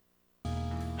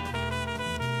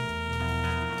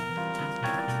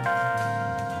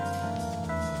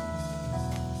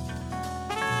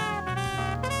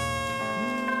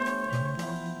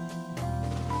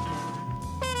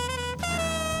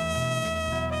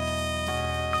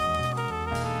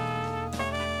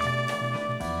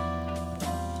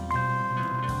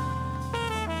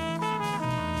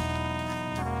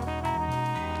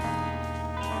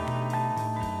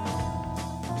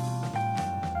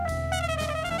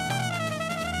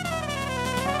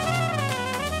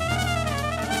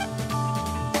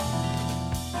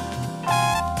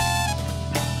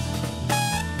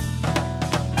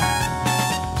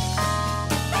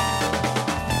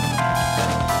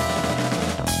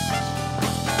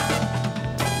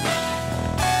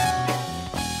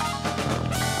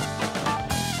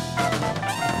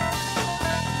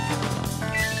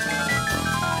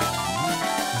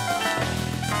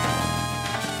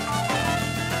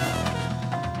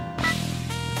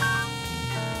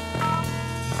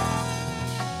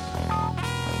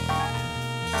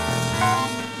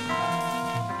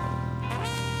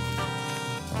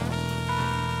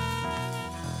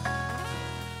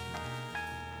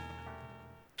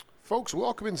Folks,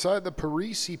 welcome inside the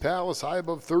Parisi Palace, high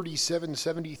above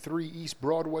 3773 East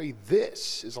Broadway.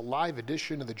 This is a live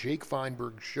edition of the Jake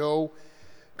Feinberg Show,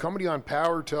 comedy on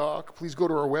Power Talk. Please go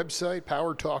to our website,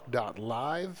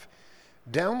 powertalk.live.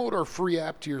 Download our free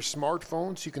app to your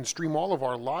smartphone so you can stream all of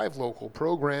our live local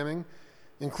programming,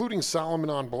 including Solomon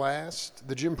on Blast,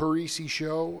 The Jim Parisi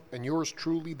Show, and yours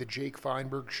truly, The Jake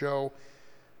Feinberg Show.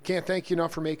 Can't thank you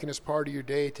enough for making us part of your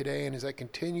day today, and as I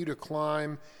continue to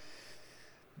climb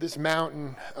this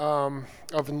mountain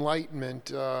of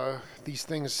enlightenment, these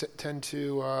things tend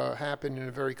to happen in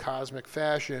a very cosmic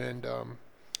fashion, and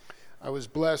I was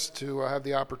blessed to have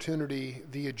the opportunity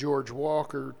via George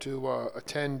Walker to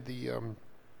attend the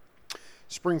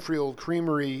Springfield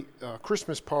Creamery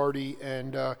Christmas party,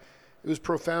 and it was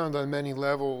profound on many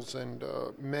levels, and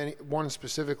one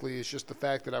specifically is just the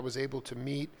fact that I was able to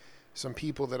meet some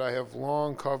people that I have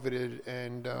long coveted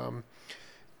and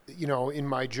in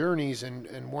my journeys,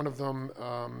 and one of them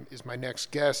is my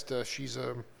next guest. She's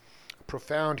a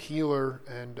profound healer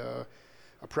and a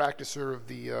practicer of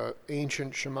the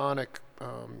ancient shamanic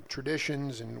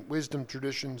traditions and wisdom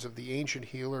traditions of the ancient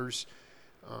healers,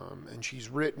 and she's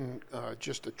written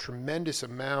just a tremendous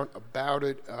amount about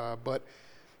it, but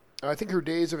I think her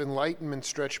days of enlightenment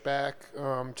stretch back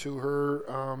to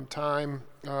her time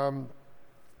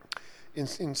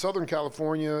in Southern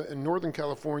California and Northern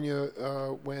California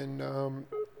when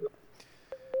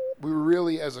we were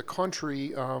really, as a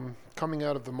country, coming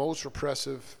out of the most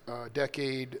repressive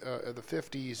decade of the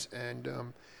 50s,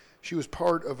 and she was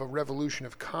part of a revolution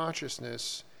of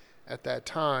consciousness at that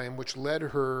time, which led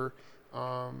her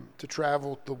to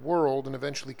travel the world and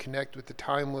eventually connect with the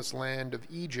timeless land of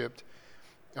Egypt.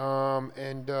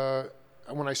 And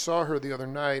when I saw her the other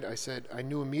night, I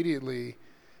knew immediately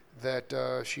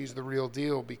that she's the real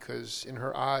deal, because in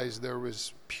her eyes there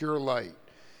was pure light,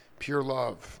 pure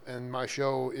love. And my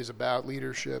show is about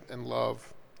leadership and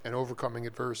love and overcoming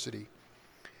adversity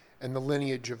and the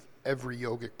lineage of every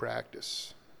yogic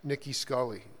practice. Nicki,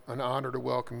 Skully, an honor to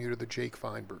welcome you to the Jake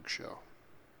Feinberg Show.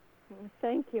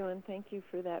 Thank you, and thank you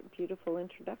for that beautiful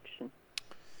introduction.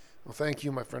 Well, thank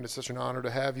you, my friend. It's such an honor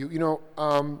to have you.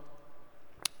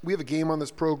 We have a game on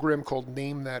this program called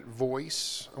Name That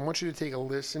Voice. I want you to take a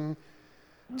listen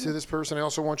to this person. I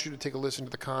also want you to take a listen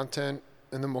to the content,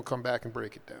 and then we'll come back and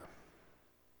break it down.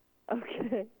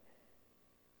 Okay.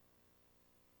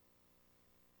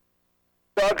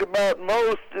 Talk about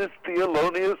most is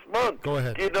Thelonious Monk. Go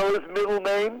ahead. Do you know his middle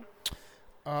name?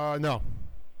 No.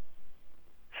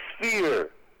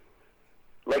 Sphere.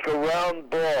 Like a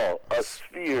round ball, a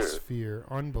sphere. Sphere.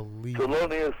 Unbelievable.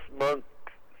 Thelonious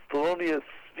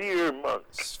Sphere Monk.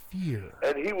 Sphere.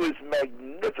 And he was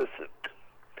magnificent.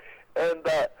 And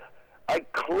I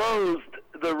closed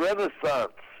the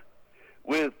Renaissance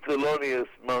with Thelonious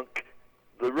Monk.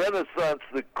 The Renaissance,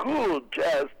 the cool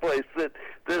jazz place that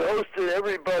hosted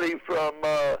everybody from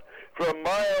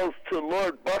Miles to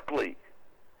Lord Buckley,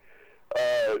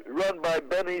 run by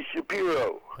Benny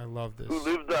Shapiro. I love this. Who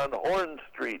lived on Horn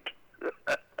Street.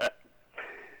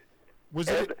 Was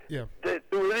it? Yeah.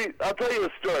 I'll tell you a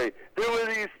story. There were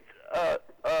these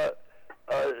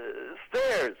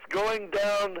stairs going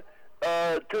down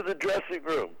to the dressing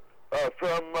room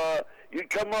from. You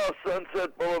come off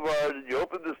Sunset Boulevard and you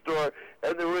open this door,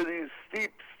 and there were these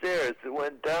steep stairs that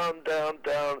went down, down,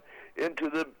 down into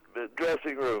the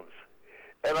dressing rooms.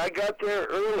 And I got there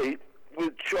early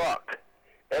with chalk,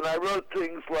 and I wrote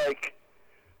things like,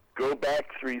 "Go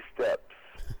back 3 steps."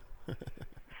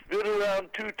 Spin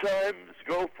around 2 times,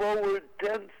 go forward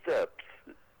 10 steps,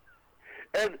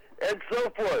 and so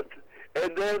forth.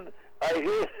 And then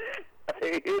I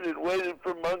hit and waited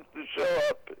for Monk to show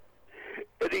up.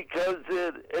 And he comes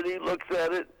in, and he looks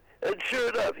at it, and sure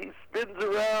enough, he spins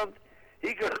around,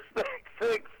 he goes back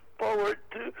 6, forward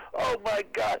 2. Oh, my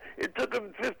God. It took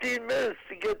him 15 minutes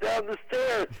to get down the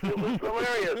stairs. It was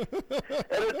hilarious.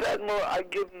 And at that moment, I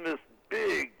give him this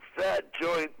big, fat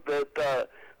joint that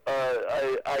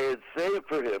I had saved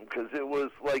for him, because it was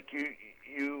like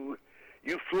you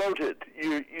floated.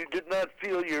 You did not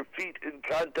feel your feet in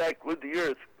contact with the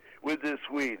earth with this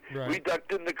weed. Right. We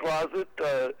ducked in the closet,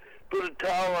 put a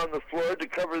towel on the floor to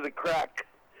cover the crack,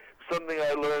 something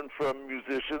I learned from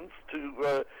musicians,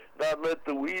 to not let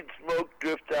the weed smoke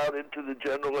drift out into the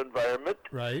general environment.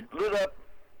 Right. Lit up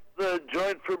the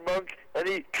joint for Monk, and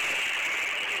he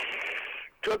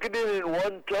took it in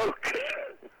one toke.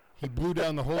 He blew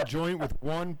down the whole joint with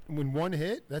one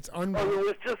hit? That's unbelievable. Oh, it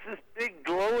was just this big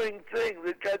glowing thing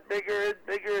that got bigger and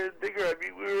bigger and bigger. I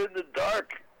mean, we were in the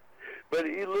dark. But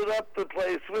he lit up the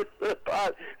place with the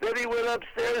pot. Then he went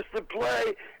upstairs to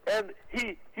play, and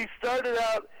he started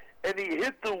out, and he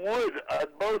hit the wood wood on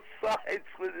both sides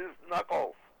with his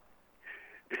knuckles.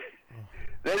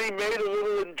 Then he made a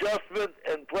little adjustment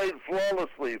and played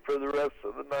flawlessly for the rest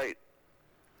of the night.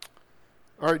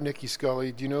 All right, Nicki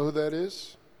Skully, do you know who that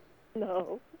is?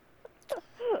 No.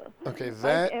 Okay,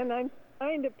 I'm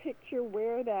trying to picture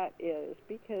where that is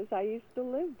because I used to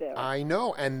live there. I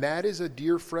know, and that is a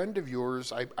dear friend of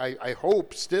yours, I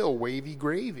hope still, Wavy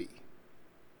Gravy.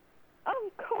 Of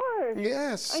course.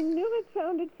 Yes. I knew it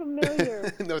sounded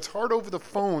familiar. No, it's hard over the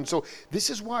phone. So this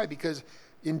is why, because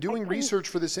in doing research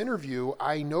for this interview,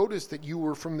 I noticed that you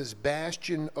were from this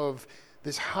bastion of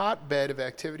this hotbed of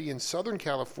activity in Southern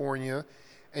California,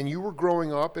 and you were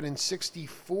growing up, and in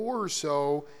 64 or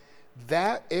so,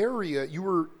 that area, you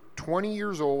were 20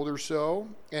 years old or so,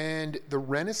 and the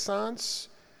Renaissance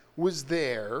was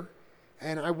there.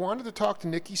 And I wanted to talk to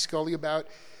Nicki Skully about,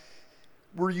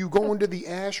 were you going to the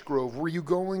Ash Grove? Were you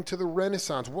going to the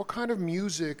Renaissance? What kind of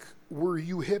music were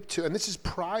you hip to? And this is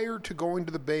prior to going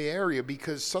to the Bay Area,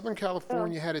 because Southern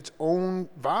California had its own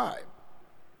vibe.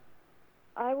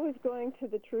 I was going to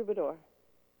the Troubadour.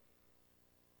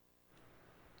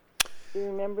 Do you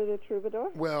remember the Troubadour?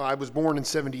 Well, I was born in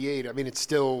 78. I mean, it's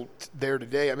still there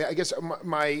today. I mean, I guess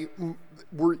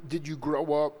did you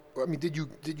grow up? I mean, did you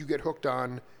get hooked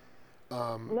on?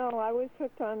 No, I was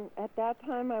hooked on, at that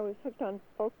time, I was hooked on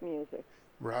folk music.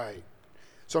 Right.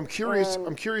 So I'm curious.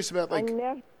 I'm curious about, like, I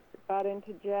never got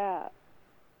into jazz.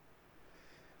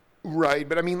 Right,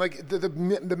 but I mean, like,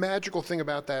 the magical thing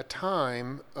about that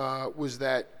time was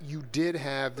that you did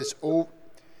have this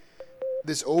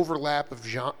overlap of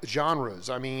genres.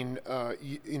 I mean,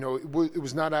 you know, it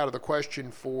was not out of the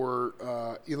question for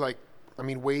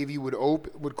Wavy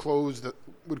would close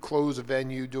a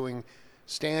venue doing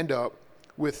stand up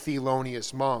with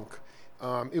Thelonious Monk.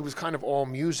 It was kind of all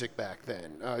music back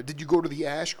then. Did you go to the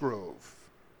Ash Grove?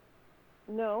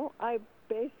 No, I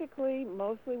basically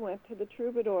mostly went to the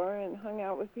Troubadour and hung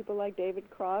out with people like David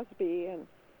Crosby and,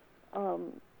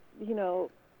 you know,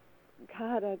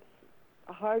 God, it's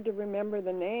hard to remember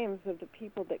the names of the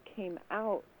people that came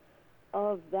out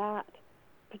of that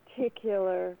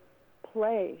particular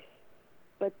place,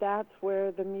 but that's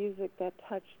where the music that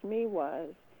touched me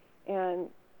was, and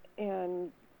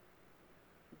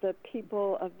the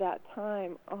people of that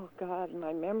time, oh God,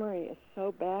 my memory is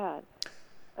so bad.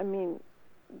 I mean,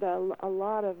 a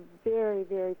lot of very,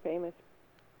 very famous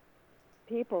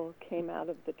people came out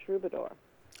of the Troubadour.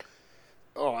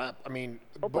 Oh, I mean...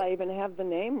 Hope I even have the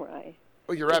name right.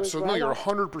 Oh, you're absolutely, you're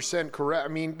 100% correct. I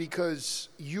mean, because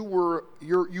you were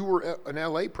an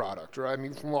LA product, right? I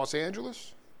mean, from Los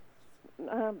Angeles?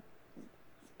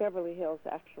 Beverly Hills,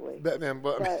 actually. But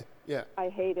yeah. I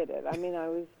hated it. I mean, I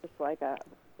was just like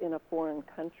in a foreign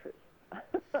country.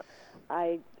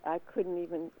 I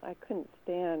couldn't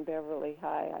stand Beverly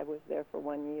High. I was there for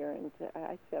 1 year, and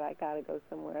I said, I got to go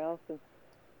somewhere else. And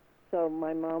so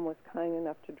my mom was kind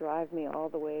enough to drive me all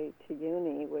the way to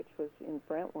uni, which was in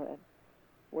Brentwood,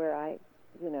 where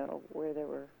where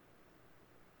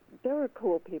there were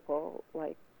cool people,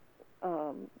 like,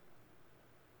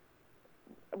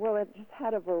 it just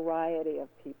had a variety of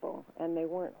people, and they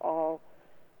weren't all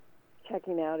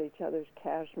checking out each other's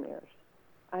cashmeres.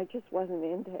 I just wasn't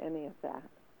into any of that.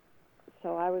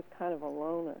 So I was kind of a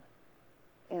loner.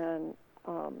 And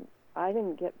I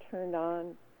didn't get turned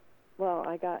on. Well,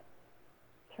 I got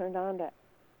turned on to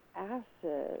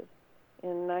acid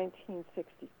in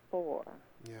 1964.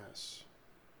 Yes.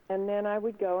 And then I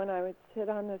would go and I would sit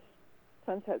on the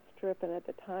Sunset Strip, and at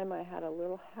the time I had a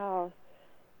little house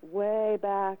way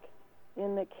back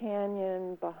in the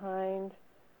canyon behind,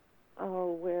 I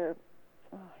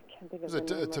can't think of the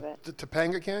name of it. The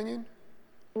Topanga Canyon?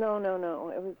 No.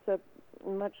 It was a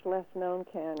much less known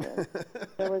canyon.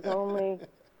 There was only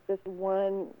this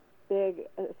one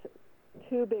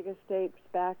two big estates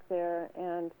back there,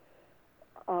 and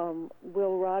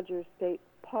Will Rogers State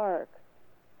Park.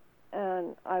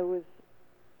 And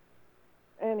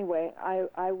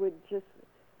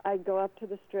I'd go up to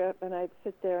the Strip and I'd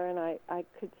sit there and I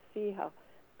could see how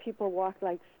people walked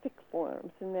like stick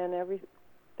forms, and then every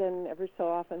so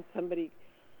often somebody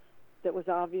that was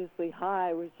obviously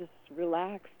high was just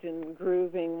relaxed and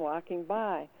grooving walking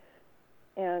by.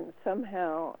 And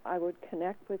somehow I would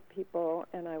connect with people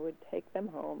and I would take them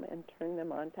home and turn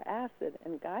them on to acid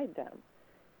and guide them,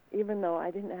 even though I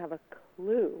didn't have a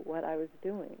clue what I was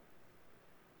doing.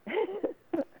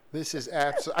 This is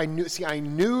absolutely. I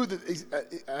knew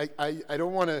that. I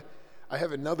don't want to. I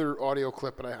have another audio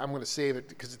clip, but I'm going to save it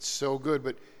because it's so good.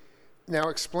 But now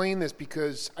explain this,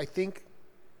 because I think,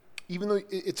 even though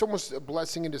it's almost a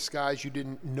blessing in disguise, you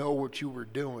didn't know what you were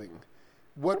doing.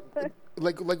 What,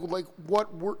 like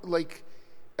what were, like,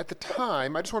 at the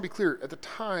time, I just want to be clear, at the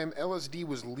time, LSD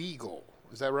was legal.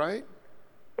 Is that right?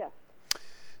 Yes.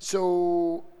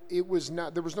 So it was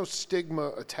not, there was no stigma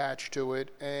attached to it,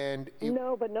 and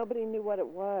No, but nobody knew what it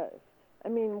was. I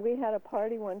mean, we had a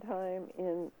party one time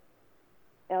in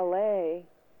L.A.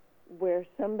 where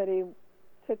somebody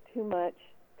took too much,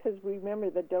 because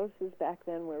remember the doses back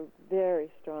then were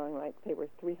very strong, like they were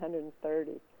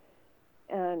 330.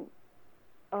 And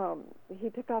he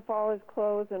took off all his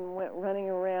clothes and went running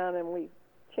around, and we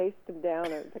chased him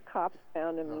down, or the cops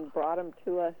found him and brought him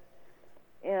to us.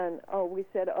 And, we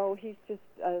said, he's just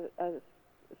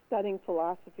studying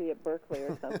philosophy at Berkeley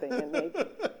or something. And they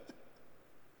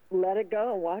let it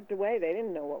go and walked away. They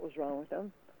didn't know what was wrong with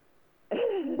him.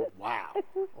 Wow.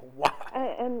 Wow.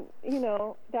 And, you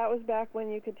know, that was back when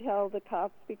you could tell the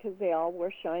cops because they all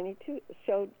wore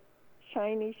showed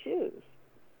shiny shoes.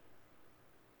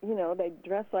 You know, they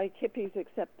dressed like hippies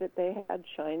except that they had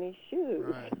shiny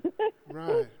shoes.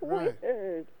 Right.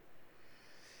 Weird.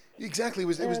 Exactly. It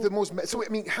was the most. So I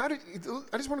mean, how did?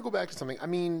 I just want to go back to something. I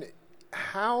mean,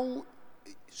 how?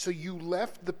 So you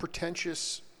left the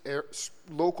pretentious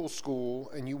local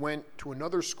school and you went to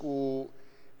another school.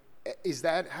 Is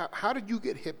that how did you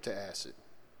get hip to acid?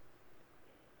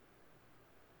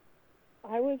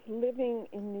 I was living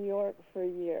in New York for a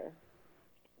year,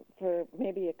 for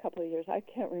maybe a couple of years. I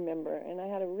can't remember. And I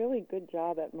had a really good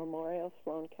job at Memorial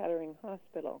Sloan Kettering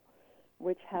Hospital,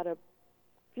 which had a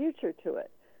future to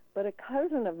it. But a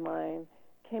cousin of mine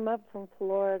came up from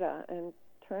Florida and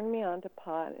turned me on to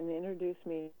pot and introduced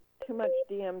me to too much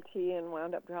DMT and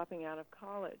wound up dropping out of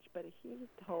college. But he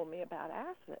told me about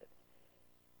acid.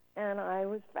 And I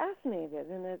was fascinated.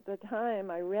 And at the time,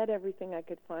 I read everything I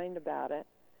could find about it,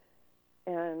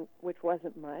 and which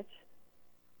wasn't much.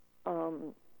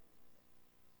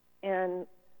 And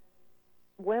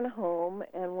went home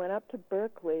and went up to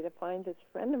Berkeley to find this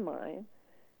friend of mine,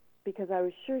 because I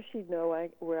was sure she'd know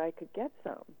where I could get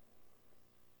some.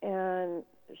 And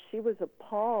she was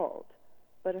appalled,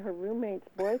 but her roommate's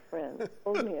boyfriend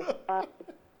pulled me aside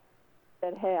and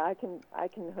said, "Hey, I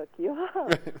can hook you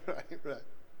up." Right.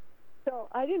 So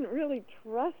I didn't really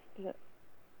trust it.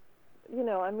 You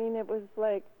know, I mean, it was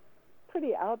like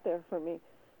pretty out there for me.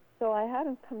 So I had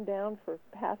him come down for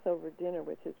Passover dinner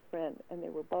with his friend, and they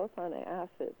were both on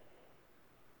acid.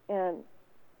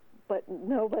 But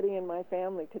nobody in my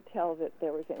family could tell that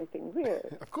there was anything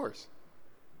weird. Of course.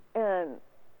 And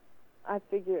I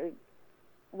figured,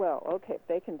 well, okay, if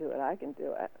they can do it, I can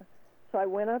do it. So I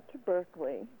went up to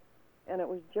Berkeley, and it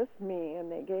was just me, and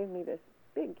they gave me this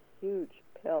big, huge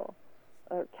pill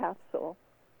or capsule.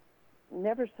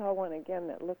 Never saw one again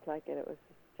that looked like it. It was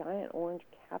this giant orange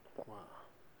capsule.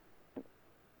 Wow.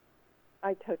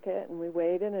 I took it, and we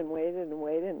waited and waited and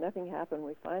waited, and nothing happened.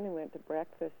 We finally went to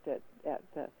breakfast at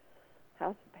the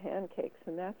House of Pancakes,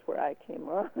 and that's where I came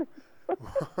on.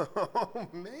 Oh,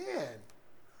 man.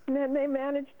 And then they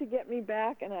managed to get me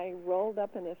back, and I curled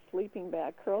up in a sleeping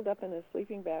bag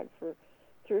for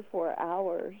 3 or 4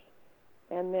 hours,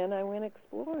 and then I went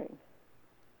exploring.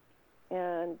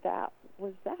 And that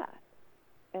was that.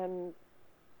 And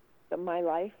my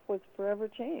life was forever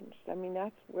changed. I mean,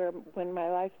 that's when my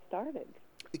life started.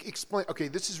 Explain. Okay,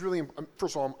 this is really.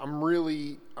 First of all, I'm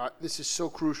really. This is so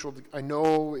crucial. I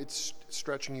know it's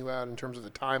stretching you out in terms of the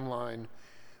timeline,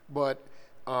 but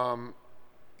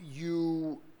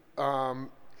you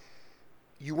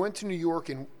went to New York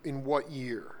in what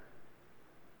year?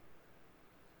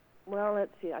 Well,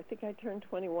 let's see. I think I turned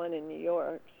 21 in New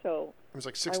York, so it was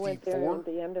like 64. I went there at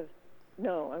the end of.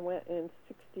 No, I went in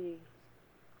 60.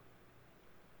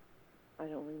 I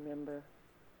don't remember.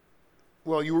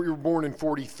 Well, you were born in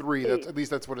 43. At least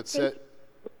that's what it said.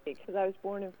 Because I was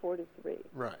born in 43.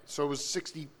 Right. So it was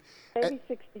 60. Maybe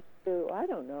 62. I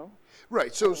don't know.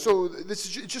 Right. So this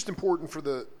is just important for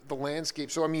the landscape.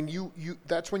 So I mean, you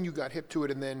that's when you got hip to it,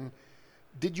 and then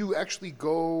did you actually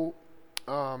go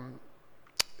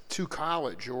to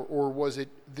college, or was it?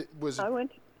 I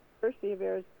went to the University of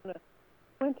Arizona.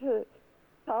 Went to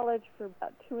college for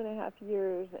about 2.5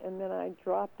 years, and then I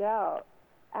dropped out.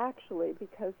 Actually,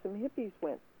 because some hippies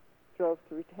drove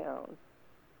through town,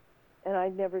 and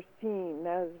I'd never seen.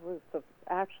 That was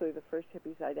actually the first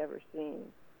hippies I'd ever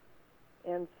seen,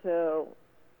 and so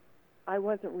I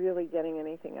wasn't really getting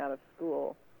anything out of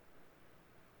school,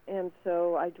 and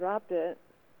so I dropped it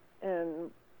and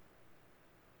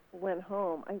went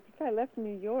home. I think I left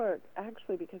New York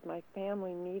actually because my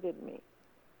family needed me.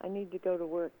 I needed to go to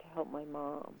work to help my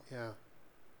mom. Yeah.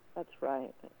 That's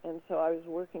right. And so I was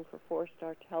working for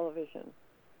 4-Star Television,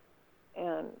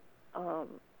 and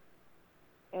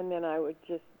then I would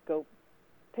just go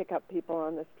pick up people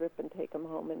on the strip and take them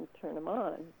home and turn them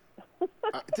on.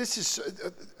 This is.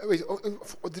 Wait,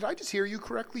 did I just hear you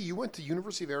correctly? You went to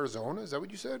University of Arizona? Is that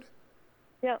what you said?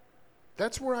 Yeah.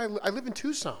 That's where I live in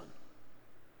Tucson.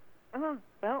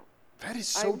 Well. That is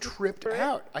so tripped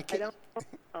out. I can't. I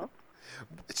don't know.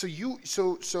 So you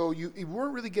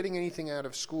weren't really getting anything out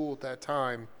of school at that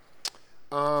time,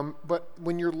 but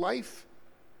when your life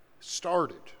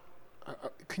started,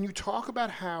 can you talk about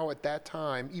how at that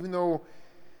time, even though,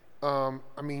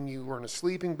 I mean, you were in a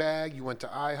sleeping bag, you went to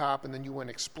IHOP, and then you went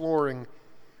exploring,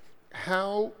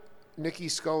 how Nicki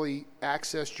Skully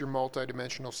accessed your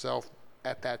multidimensional self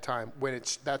at that time,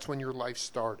 that's when your life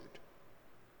started?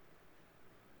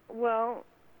 Well,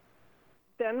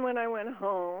 then when I went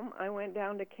home, I went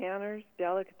down to Canner's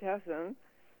Delicatessen,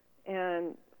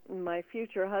 and my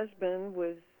future husband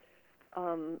was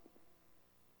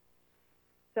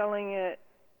selling it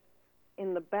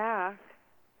in the back,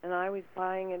 and I was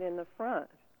buying it in the front.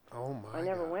 Oh, my I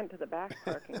never God. went to the back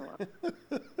parking lot.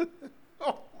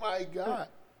 Oh, my God.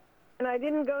 And I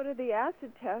didn't go to the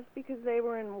acid test because they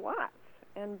were in Watts.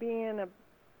 And being a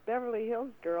Beverly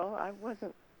Hills girl, I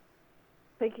wasn't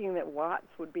thinking that Watts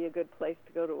would be a good place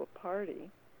to go to a party.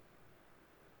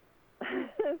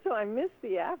 So I missed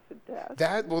the acid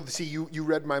test. Well, see, you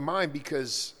read my mind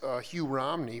because Hugh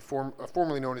Romney,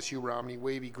 formerly known as Hugh Romney,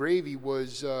 Wavy Gravy,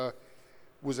 was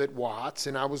at Watts,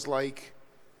 and I was like,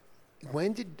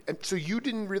 so you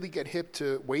didn't really get hip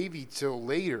to Wavy till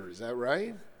later, is that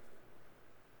right?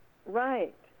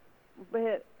 Right.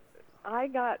 But I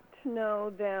got to know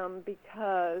them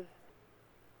because,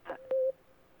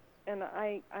 and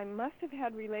I must have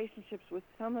had relationships with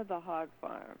some of the hog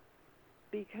farm,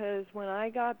 because when I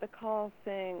got the call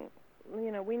saying,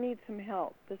 we need some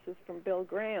help, this is from Bill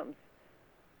Graham's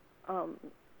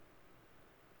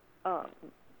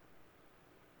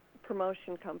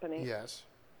promotion company. Yes.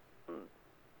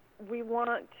 We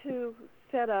want to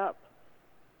set up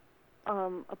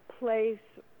a place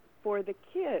for the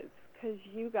kids, because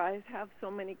you guys have so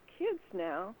many kids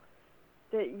now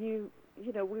that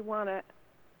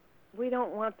we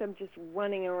don't want them just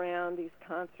running around these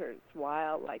concerts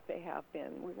wild like they have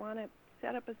been. We want to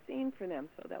set up a scene for them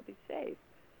so they'll be safe.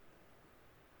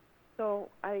 So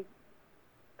I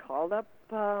called up,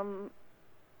 I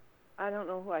don't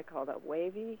know who I called up,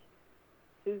 Wavy,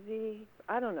 Susie,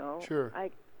 I don't know. Sure. I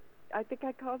think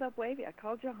I called up Wavy. I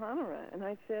called Johanna, and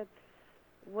I said,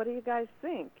 what do you guys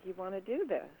think? You want to do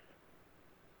this?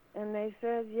 And they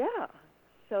said, yeah.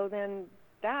 So then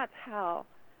that's how,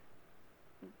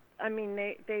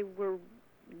 they were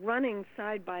running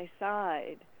side by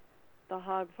side, the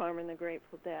hog farm and the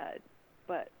Grateful Dead.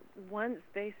 But once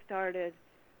they started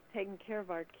taking care of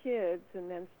our kids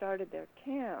and then started their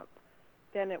camp,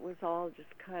 then it was all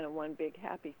just kind of one big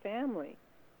happy family.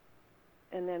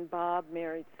 And then Bob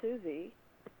married Susie,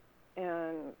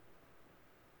 and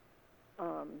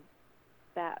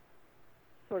that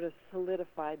sort of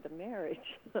solidified the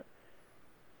marriage.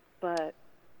 But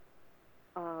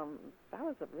that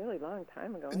was a really long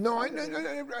time ago. No, I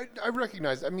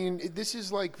recognize. I mean, this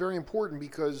is like very important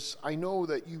because I know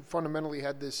that you fundamentally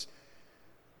had this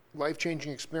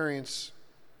life-changing experience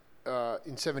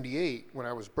in '78 when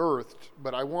I was birthed.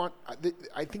 But I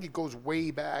think it goes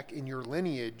way back in your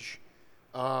lineage,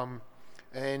 and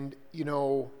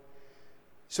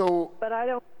so. But I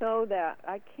don't know that.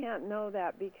 I can't know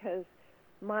that because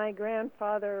my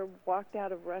grandfather walked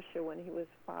out of Russia when he was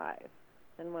 5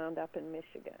 and wound up in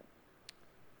Michigan.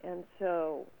 And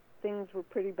so things were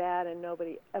pretty bad and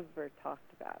nobody ever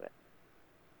talked about it.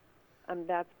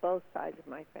 That's both sides of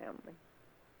my family.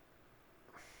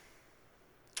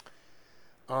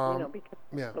 Because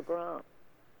of pogrom.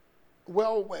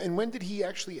 Well, and when did he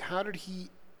actually, how did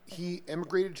he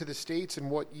emigrated to the States in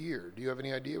what year? Do you have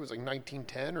any idea? It was like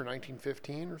 1910 or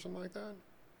 1915 or something like that?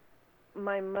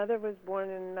 My mother was born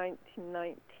in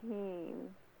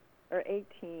 1919 or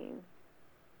 18.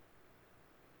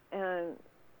 And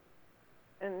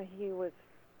he was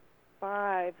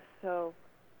 5, so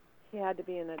he had to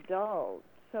be an adult.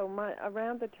 So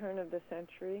around the turn of the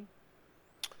century,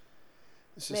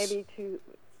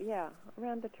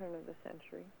 around the turn of the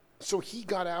century. So he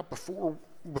got out before.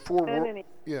 And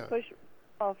he pushed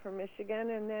all for Michigan,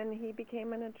 and then he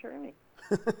became an attorney.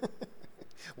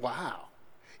 Wow,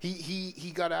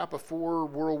 he got out before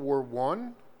World War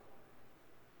I?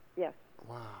 Yes.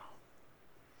 Wow.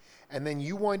 And then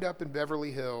you wind up in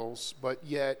Beverly Hills, but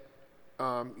yet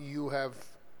you have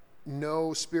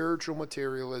no spiritual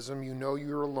materialism. You know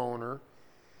you're a loner.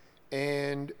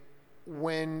 And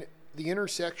when the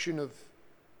intersection of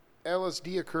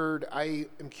LSD occurred, I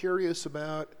am curious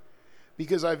about,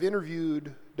 because I've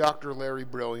interviewed Dr. Larry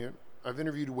Brilliant. I've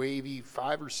interviewed Wavy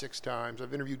 5 or 6 times.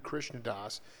 I've interviewed Krishna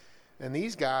Das. And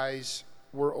these guys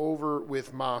were over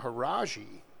with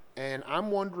Maharaji. And I'm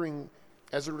wondering,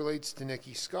 as it relates to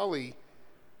Nicki Skully,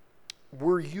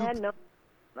 were you...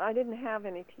 I didn't have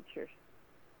any teachers.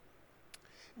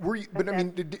 Were you, but I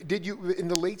mean, did you, in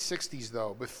the late 60s,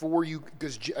 though, before you,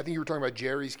 because I think you were talking about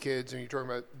Jerry's Kids and you're talking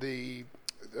about the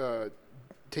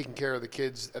taking care of the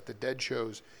kids at the Dead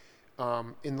shows.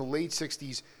 In the late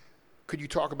 60s, could you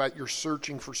talk about your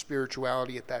searching for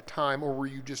spirituality at that time, or were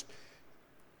you just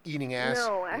eating ass?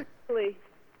 No, actually,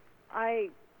 I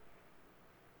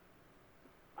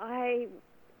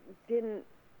didn't.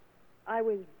 I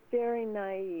was very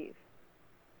naive,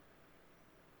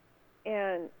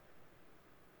 and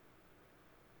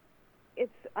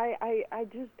I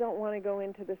just don't want to go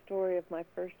into the story of my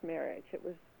first marriage. It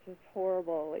was just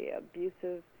horribly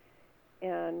abusive,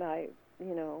 and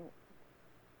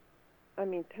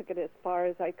took it as far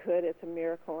as I could. It's a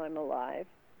miracle I'm alive.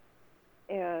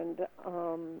 And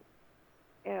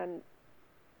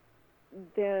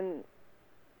then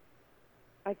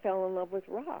I fell in love with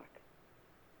rock.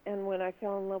 And when I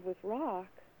fell in love with rock,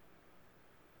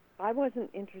 I wasn't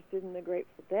interested in the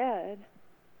Grateful Dead.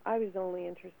 I was only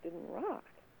interested in rock.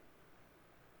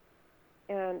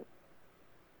 And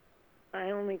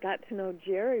I only got to know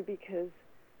Jerry because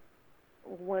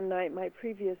one night my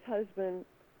previous husband,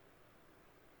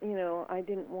 I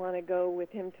didn't want to go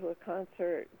with him to a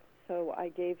concert, so I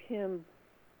gave him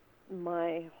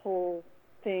my whole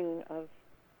thing of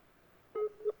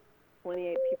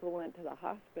 28 people went to the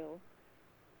hospital.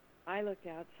 I looked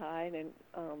outside and,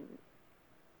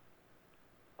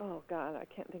 oh God, I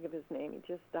can't think of his name. He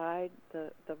just died,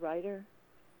 the writer.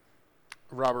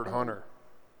 Robert Hunter.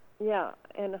 Yeah,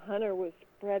 and Hunter was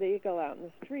spread eagle out in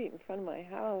the street in front of my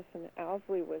house, and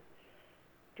Owsley was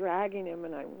dragging him,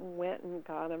 and I went and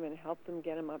got him and helped him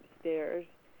get him upstairs.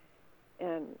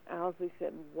 And Owsley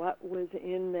said, "What was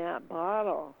in that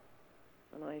bottle?"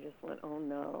 And I just went, "Oh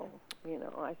no."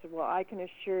 I said, "Well, I can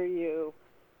assure you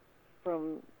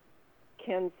from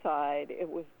Ken's side, it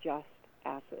was just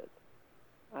acid.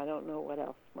 I don't know what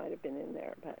else might have been in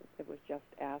there, but it was just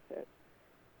acid."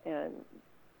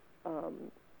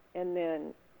 And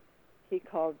then he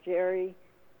called Jerry,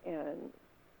 and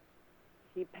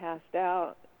he passed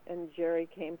out, and Jerry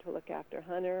came to look after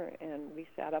Hunter, and we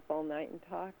sat up all night and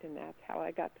talked, and that's how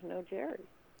I got to know Jerry.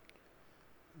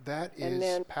 That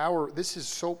is power. This is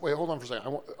so. Wait, hold on for a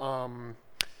second.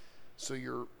 So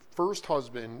your first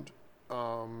husband,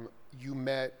 you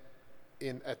met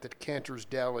at the Cantor's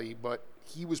Deli, but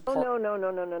he was. No.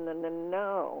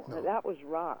 That was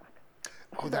Rock.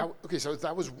 Oh, okay. So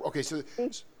that was okay. So he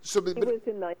was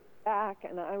in the back,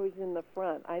 and I was in the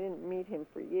front. I didn't meet him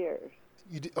for years.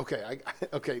 You did, okay.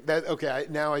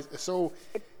 So.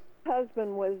 My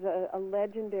husband was a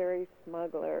legendary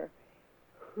smuggler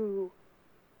who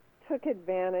took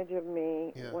advantage of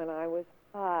me when I was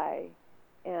high,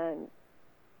 and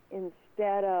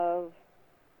instead of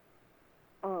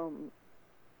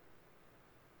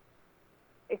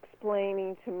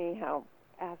explaining to me how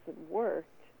acid worked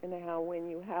and how when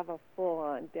you have a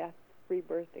full-on death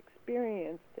rebirth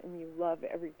experience and you love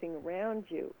everything around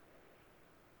you,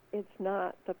 it's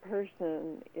not the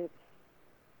person, it's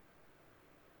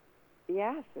the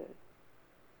acid.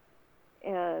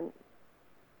 And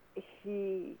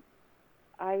he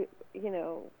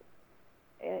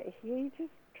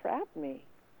just trapped me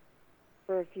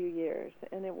for a few years,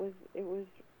 and it was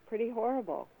pretty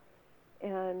horrible.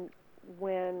 And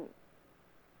when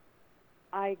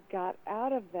I got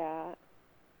out of that,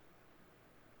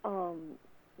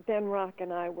 then Rock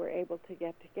and I were able to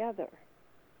get together.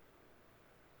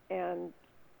 And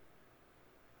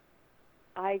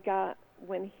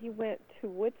when he went to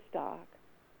Woodstock,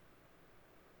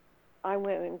 I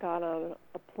went and got on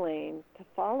a plane to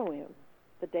follow him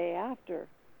the day after.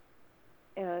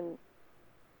 And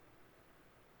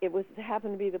it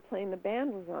happened to be the plane the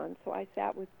band was on, so I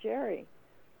sat with Jerry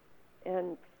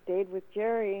and stayed with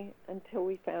Jerry until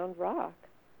we found Rock.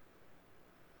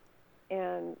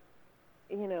 And,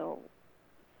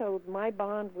 so my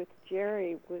bond with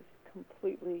Jerry was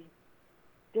completely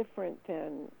different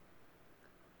than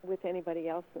with anybody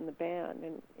else in the band.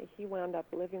 And he wound up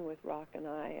living with Rock and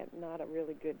I at not a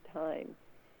really good time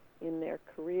in their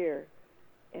career.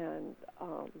 And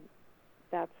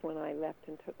that's when I left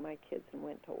and took my kids and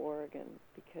went to Oregon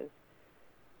because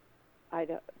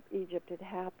Egypt had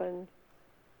happened.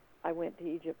 I went to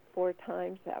Egypt 4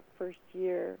 times that first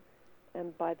year,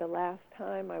 and by the last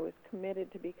time I was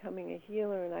committed to becoming a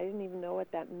healer, and I didn't even know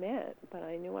what that meant, but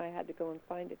I knew I had to go and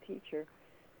find a teacher.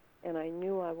 And I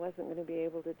knew I wasn't going to be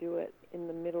able to do it in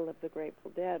the middle of the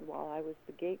Grateful Dead while I was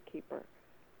the gatekeeper.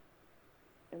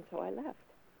 And so I left.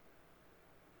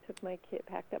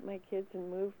 Packed up my kids and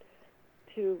moved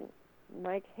to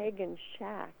Mike Hagan's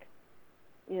shack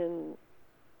in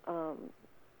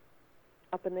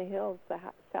up in the hills, the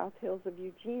South Hills of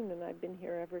Eugene, and I've been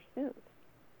here ever since.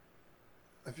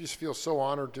 I just feel so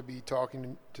honored to be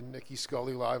talking to Nicki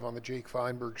Skully live on the Jake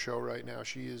Feinberg Show right now.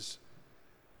 She is,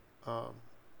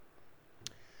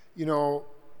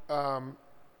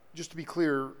 just to be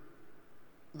clear,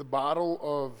 the bottle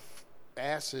of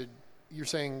acid, you're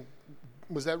saying,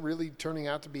 was that really turning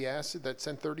out to be acid that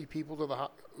sent 30 people to the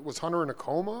was Hunter in a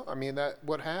coma? I mean,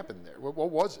 what happened there?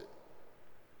 What was it?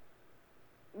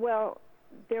 Well,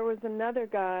 there was another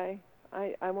guy,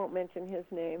 I won't mention his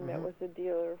name, Mm-hmm. that was a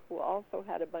dealer who also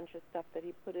had a bunch of stuff that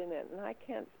he put in it, and I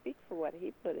can't speak for what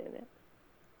he put in it.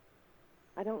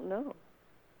 I don't know.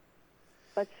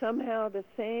 But somehow the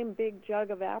same big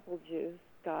jug of apple juice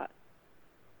got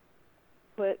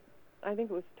put, I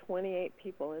think it was 28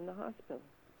 people in the hospital.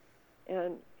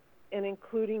 And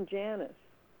including Janice,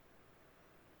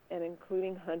 and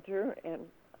including Hunter, and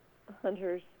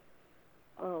Hunter's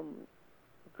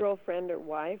girlfriend or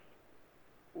wife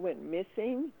went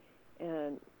missing,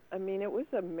 and I mean, it was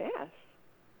a mess.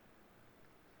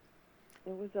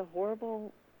 It was a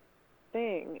horrible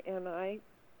thing, and I,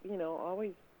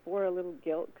 always bore a little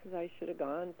guilt because I should have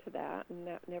gone to that, and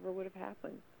that never would have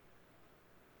happened,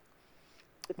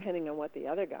 depending on what the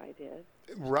other guy did.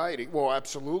 Right. Well,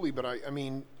 absolutely. But I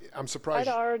mean, I'm surprised.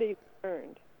 I'd already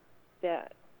learned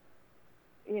that,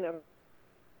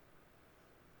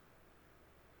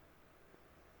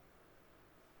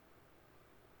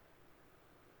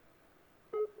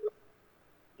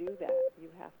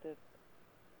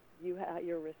 do that.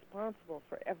 You're responsible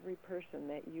for every person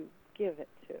that you give it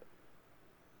to.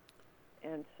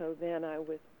 And so then I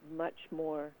was much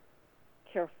more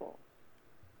careful,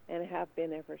 and have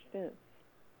been ever since.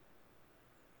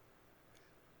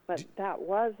 But that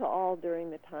was all during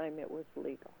the time it was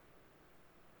legal.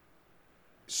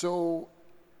 So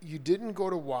you didn't go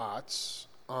to Watts,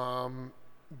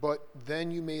 but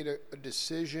then you made a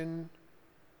decision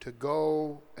to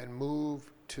go and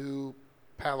move to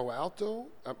Palo Alto.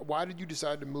 Why did you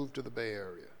decide to move to the Bay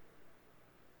Area?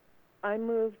 I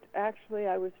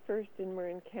was first in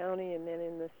Marin County and then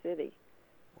in the city.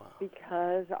 Wow.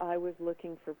 Because I was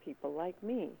looking for people like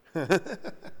me.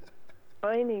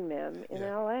 Finding them in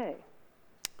L.A.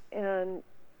 And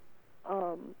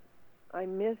I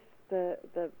missed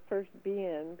the first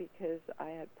be-in because I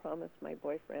had promised my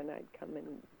boyfriend I'd come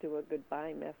and do a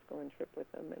goodbye mescaline trip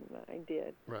with him, and I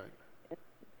did. Right.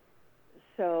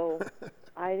 So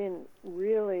I didn't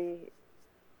really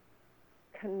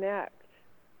connect.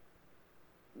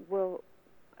 Well,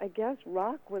 I guess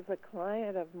Rock was a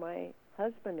client of my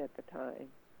husband at the time.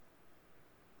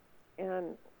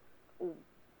 And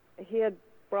he had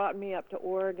brought me up to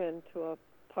Oregon to a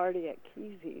party at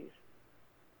Kesey's,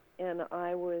 and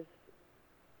I was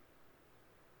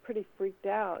pretty freaked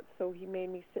out, so he made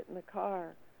me sit in the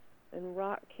car, and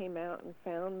Rock came out and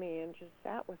found me and just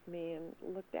sat with me and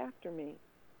looked after me.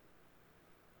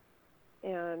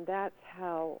 And that's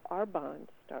how our bond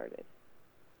started.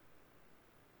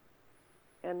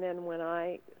 And then when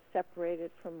I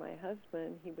separated from my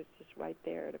husband, he was just right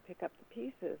there to pick up the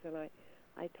pieces. And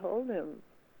I told him,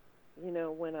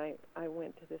 when I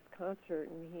went to this concert,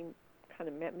 and he kind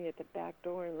of met me at the back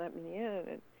door and let me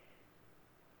in,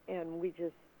 and we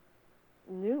just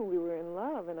knew we were in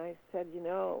love. And I said, you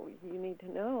need to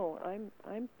know,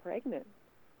 I'm pregnant,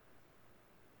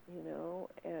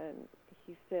 and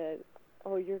he said,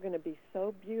 oh, you're going to be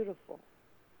so beautiful.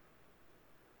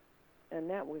 And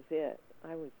that was it.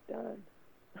 I was done.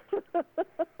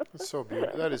 That's so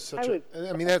beautiful. That is such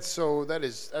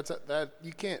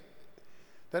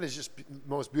that is just the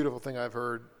most beautiful thing I've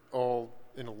heard all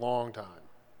in a long time.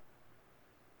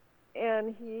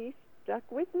 And he stuck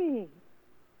with me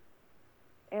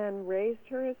and raised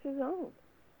her as his own.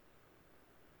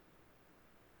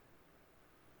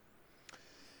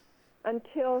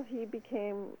 Until he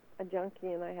became a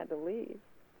junkie and I had to leave.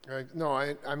 Right. No,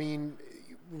 I mean,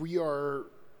 we are.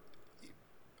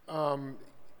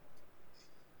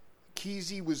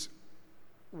 Kesey was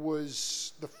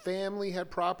the family had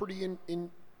property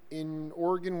in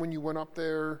Oregon when you went up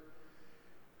there.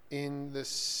 In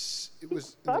this, it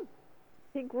was.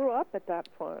 He grew up at that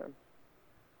farm.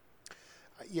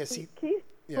 Yes, he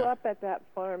grew up at that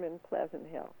farm in Pleasant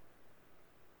Hill.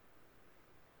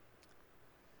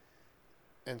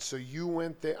 And so you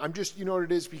went there. I'm just, you know what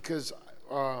it is, because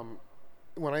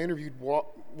when I interviewed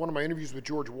one of my interviews with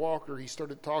George Walker, he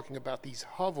started talking about these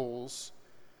hovels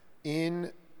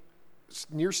near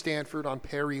Stanford on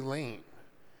Perry Lane.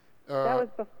 That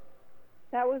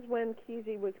was when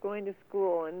Kesey was going to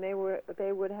school, and they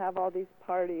would have all these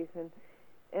parties,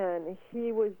 and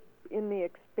he was in the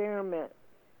experiment.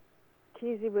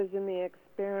 Kesey was in the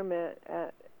experiment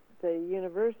at the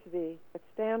university at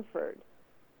Stanford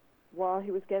while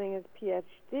he was getting his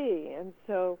PhD, and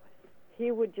so he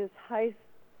would just heist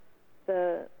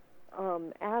the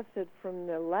acid from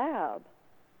the lab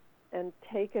and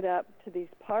take it up to these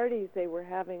parties they were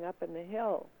having up in the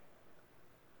hill.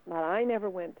 But I never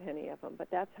went to any of them, but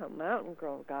that's how Mountain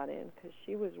Girl got in, because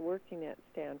she was working at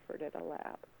Stanford at a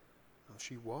lab. Oh,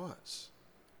 she was.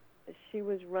 She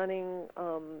was running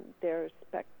their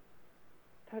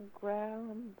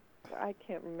spectrogram. I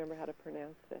can't remember how to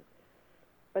pronounce it.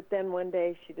 But then one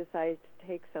day she decided to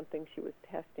take something she was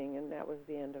testing, and that was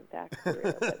the end of that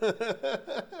career.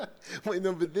 Wait,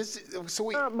 no, but this... So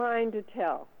wait. Not mine to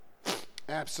tell.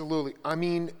 Absolutely. I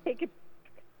mean... Take it.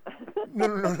 No.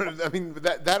 I mean,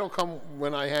 that'll come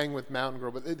when I hang with Mountain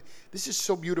Girl. But this is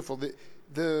so beautiful.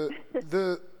 The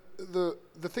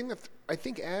thing that I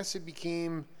think acid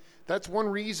became... That's one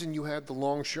reason you had the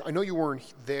Longshore... I know you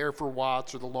weren't there for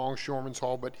Watts or the Longshoremen's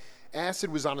Hall, but acid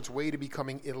was on its way to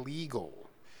becoming illegal.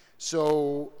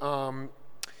 So,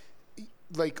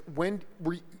 like, when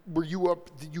were you up?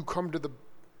 Did you come to the?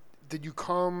 Did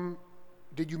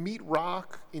you meet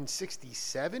Rock in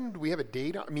 '67? Do we have a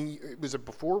date? I mean, was it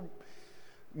before?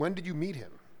 When did you meet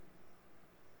him?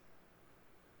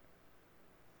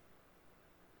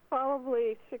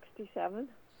 Probably '67.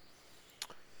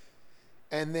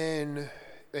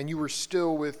 And you were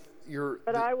still with your.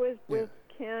 But I was with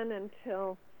Ken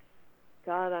until,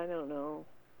 God, I don't know.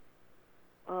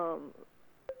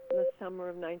 The summer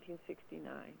of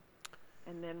 1969,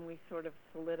 and then we sort of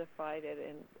solidified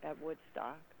it at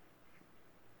Woodstock.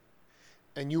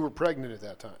 And you were pregnant at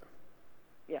that time?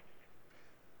 Yes.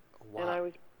 Wow. And I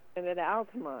was pregnant at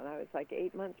Altamont. I was like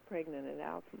 8 months pregnant at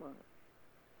Altamont.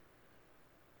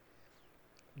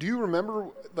 Do you remember,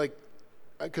 like,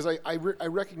 because I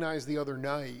recognized the other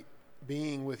night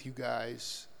being with you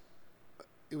guys,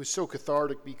 it was so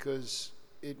cathartic because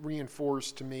it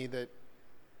reinforced to me that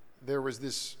there was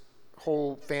this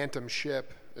whole phantom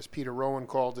ship, as Peter Rowan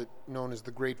called it, known as the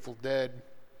Grateful Dead.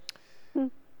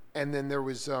 And then there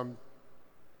was and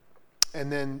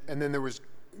then there was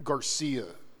Garcia,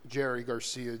 Jerry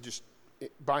Garcia, just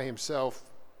by himself.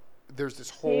 There's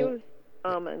this whole... He was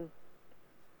shaman.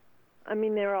 I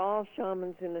mean, they're all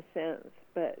shamans in a sense,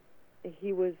 but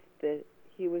he was the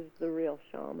real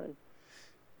shaman.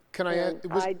 Can I add?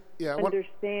 I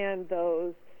understand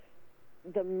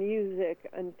the music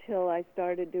until I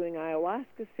started doing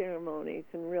ayahuasca ceremonies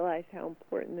and realized how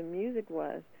important the music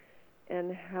was,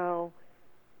 and how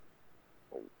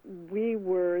we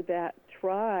were that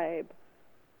tribe,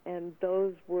 and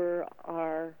those were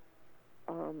our,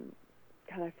 God,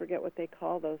 I forget what they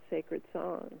call those sacred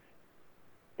songs,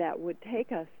 that would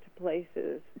take us to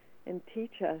places and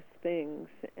teach us things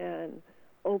and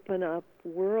open up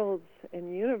worlds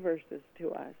and universes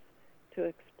to us to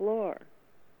explore.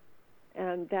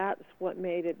 And that's what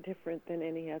made it different than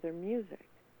any other music.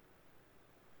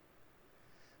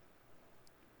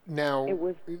 Now,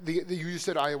 you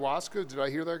said ayahuasca. Did I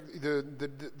hear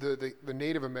that? The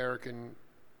Native American.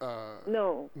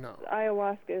 No.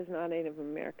 Ayahuasca is not Native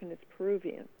American. It's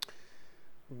Peruvian.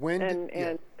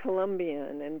 And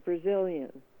Colombian and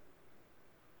Brazilian.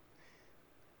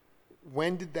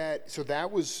 When did that? So that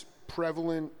was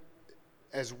prevalent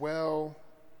as well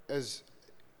as.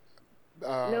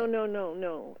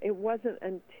 No. It wasn't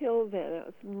until then. It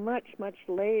was much, much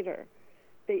later.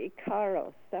 The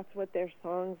Icaros, that's what their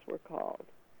songs were called.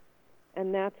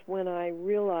 And that's when I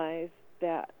realized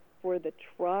that for the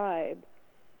tribe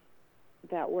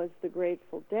that was the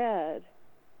Grateful Dead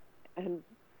and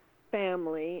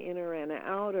family, inner and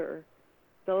outer,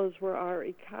 those were our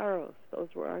Icaros. Those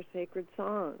were our sacred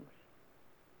songs.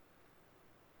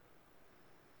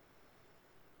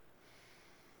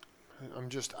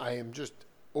 I am just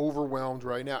overwhelmed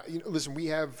right now. Listen, we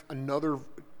have another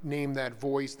Name That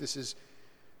Voice. This is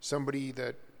somebody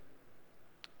that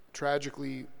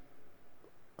tragically,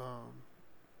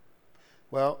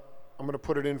 well, I'm going to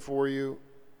put it in for you.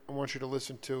 I want you to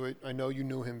listen to it. I know you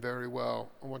knew him very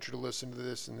well. I want you to listen to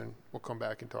this, and then we'll come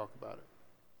back and talk about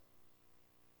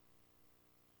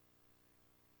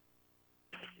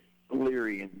it.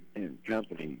 Leary and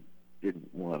company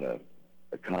didn't want to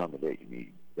accommodate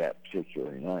me that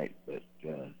particular night, but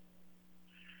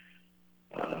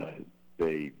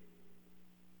they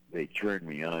they turned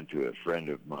me on to a friend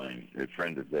of mine, a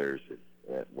friend of theirs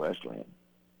at Wesleyan,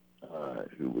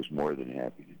 who was more than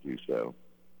happy to do so.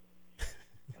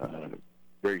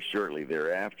 Very shortly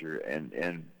thereafter,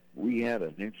 and we had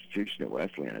an institution at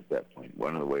Wesleyan at that point.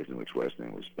 One of the ways in which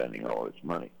Wesleyan was spending all its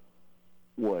money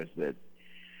was that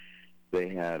they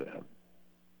had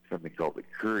something called the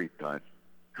Curry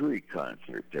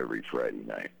concert every Friday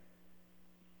night,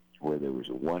 where there was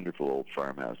a wonderful old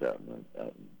farmhouse out in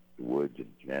the woods in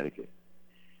Connecticut,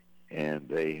 and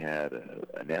they had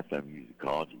an FM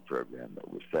musicology program that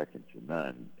was second to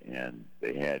none, and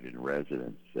they had in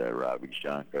residence Ravi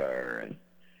Shankar and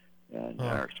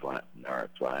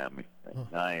Naraswamy,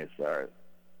 Nayasar,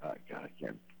 God, I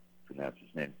can't pronounce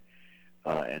his name,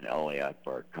 and Ali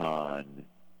Akbar Khan,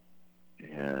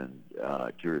 and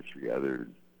two or three other,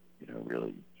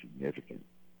 really significant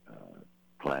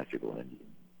classical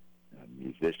Indian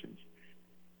musicians.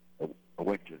 I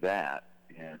went to that,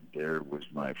 and there was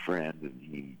my friend, and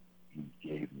he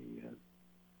gave me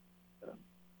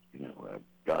a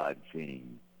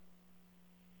God-seeing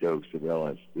dose of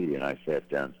LSD, and I sat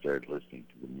down and started listening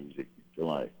to the music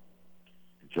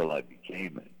until I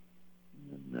became it,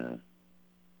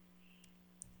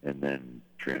 and then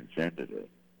transcended it.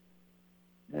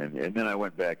 And then I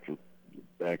went back to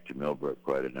Millbrook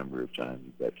quite a number of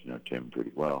times. I got to know Tim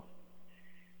pretty well.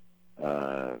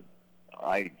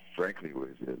 I frankly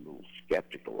was a little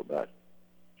skeptical about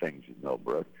things in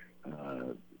Millbrook.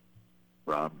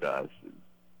 Ram Dass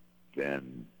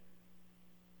then,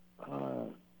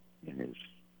 in his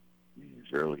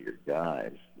earlier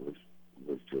guise,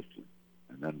 was just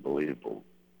an unbelievable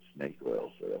snake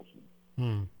oil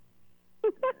salesman.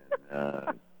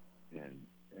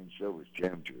 And so was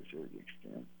Jim to a certain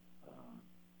extent.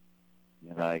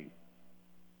 And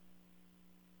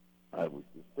I was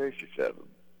suspicious of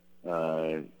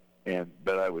him.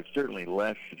 But I was certainly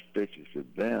less suspicious of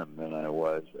them than I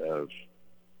was of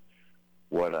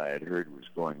what I had heard was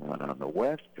going on the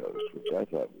West Coast, which I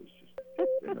thought was just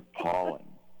an appalling,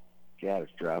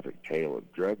 catastrophic tale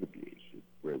of drug abuse,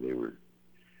 where they were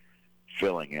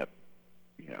filling up,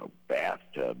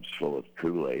 bathtubs full of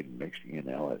Kool-Aid and mixing in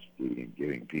LSD and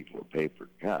giving people a paper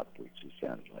cup, which just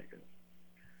sounded like a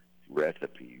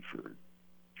recipe for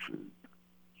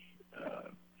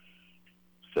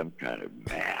some kind of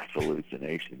mass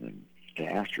hallucination and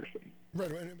catastrophe.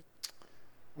 Right.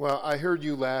 Well, I heard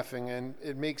you laughing, and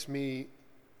it makes me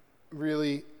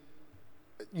really...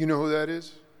 You know who that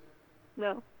is?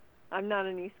 No, I'm not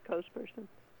an East Coast person.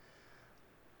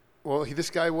 Well, this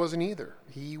guy wasn't either.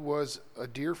 He was a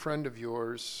dear friend of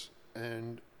yours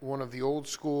and one of the old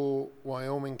school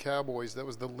Wyoming cowboys. That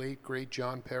was the late, great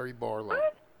John Perry Barlow.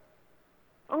 What?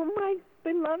 Oh, my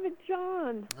beloved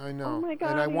John. I know. Oh, my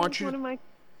God, and I he want was you one of my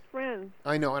friends.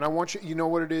 I know, and I want you know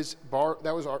what it is?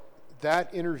 That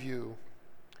interview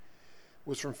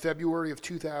was from February of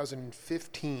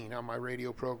 2015 on my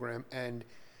radio program, and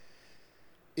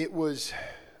it was...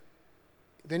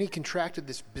 Then he contracted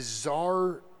this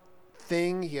bizarre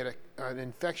thing. He had an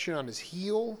infection on his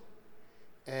heel,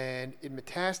 and it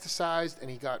metastasized, and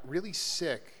he got really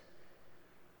sick.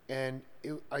 And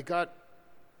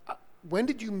when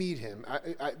did you meet him?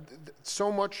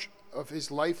 So much of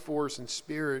his life force and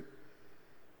spirit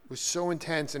was so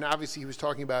intense, and obviously he was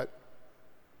talking about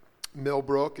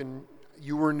Millbrook, and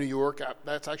you were in New York.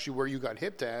 That's actually where you got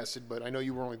hip to acid, but I know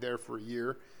you were only there for a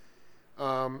year.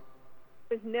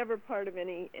 Was never part of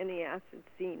any acid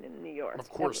scene in New York. Of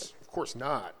course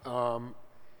not.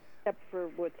 Except for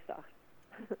Woodstock.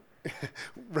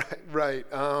 Right.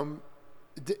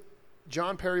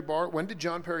 John Perry when did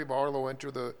John Perry Barlow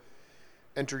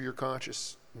enter your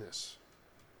consciousness?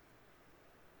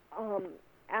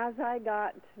 As I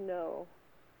got to know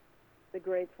the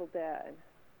Grateful Dead,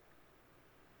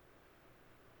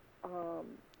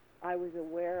 I was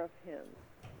aware of him.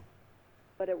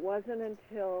 But it wasn't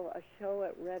until a show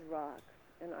at Red Rocks,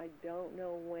 and I don't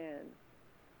know when,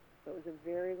 so it was a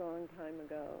very long time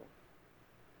ago,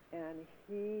 and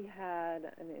he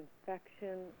had an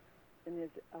infection in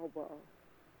his elbow.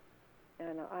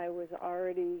 And I was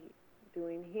already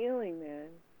doing healing then,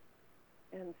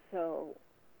 and so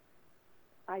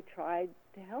I tried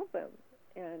to help him.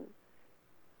 And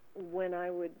when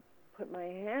I would put my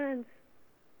hands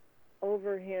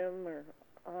over him or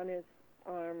on his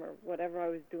arm or whatever I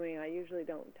was doing, I usually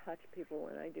don't touch people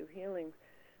when I do healings.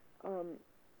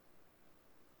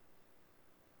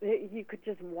 You could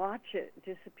just watch it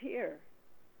disappear.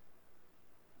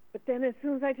 But then as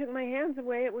soon as I took my hands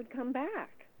away, it would come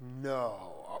back.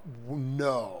 No. And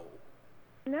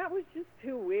that was just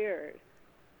too weird.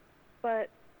 But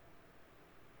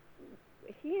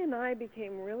he and I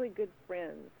became really good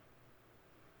friends.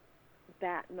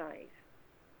 that nice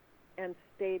and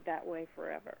stayed that way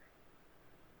forever.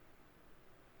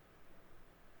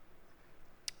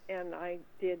 And I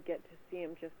did get to see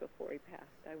him just before he passed.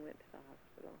 I went to the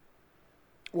hospital.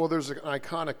 Well, there's an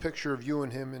iconic picture of you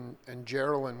and him and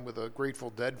Geraldine with a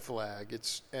Grateful Dead flag.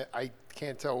 I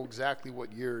can't tell exactly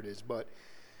what year it is, but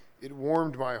it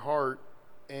warmed my heart.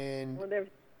 And well, there's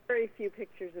very few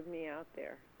pictures of me out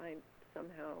there. I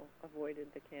somehow avoided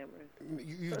the cameras.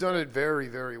 You've done it very,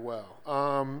 very well.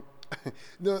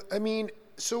 No, I mean,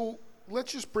 so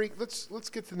let's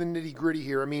get to the nitty gritty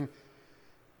here. I mean,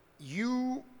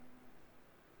 you,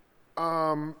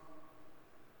 now,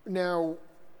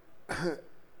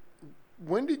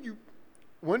 when did you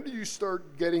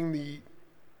start getting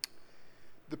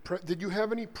did you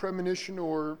have any premonition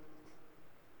or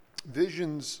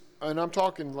visions? And I'm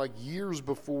talking like years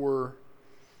before.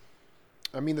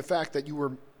 I mean, the fact that you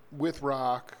were with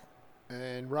Rock,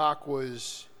 and Rock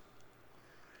was,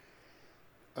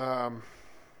 I'll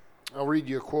read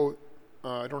you a quote.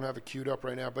 I don't have it queued up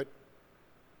right now, but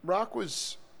Rock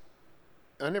was,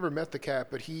 I never met the cat,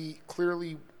 but he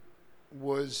clearly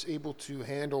was able to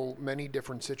handle many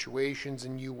different situations,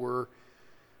 and you were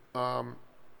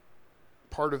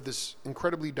part of this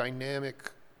incredibly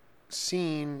dynamic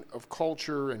scene of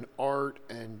culture and art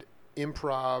and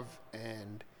improv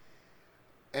and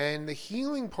the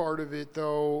healing part of it,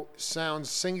 though, sounds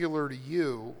singular to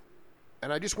you.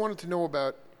 And I just wanted to know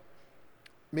about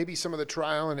maybe some of the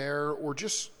trial and error, or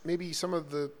just maybe some of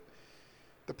the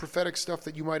prophetic stuff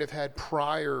that you might have had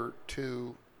prior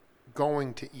to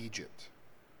going to Egypt.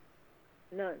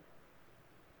 None.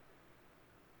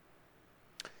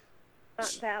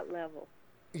 Not that level.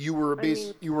 You were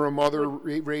you were a mother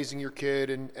raising your kid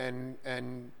and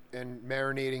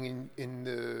marinating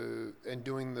and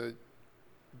doing the,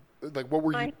 like, what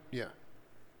were you? Yeah.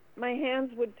 My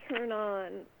hands would turn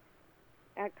on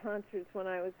at concerts when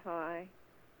I was high,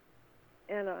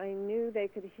 and I knew they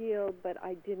could heal, but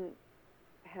I didn't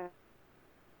have.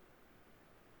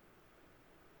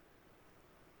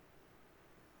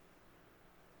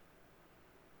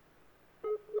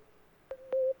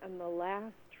 And the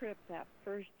last trip that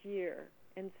first year,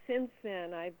 and since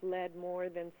then I've led more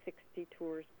than 60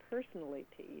 tours personally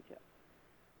to Egypt,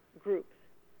 groups.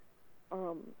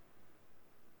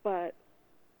 But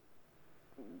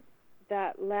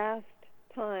that last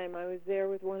time I was there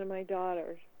with one of my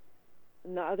daughters,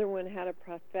 and the other one had a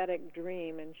prophetic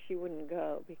dream, and she wouldn't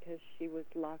go because she was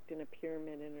locked in a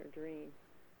pyramid in her dream.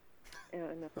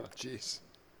 And oh, jeez.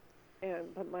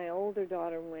 But my older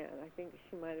daughter went. I think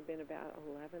she might have been about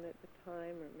 11 at the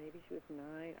time, or maybe she was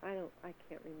 9. I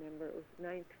can't remember. It was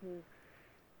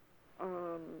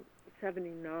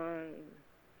 1979,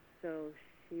 so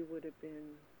she would have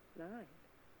been 9.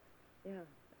 Yeah,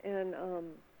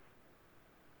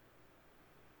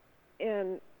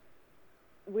 and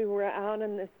we were out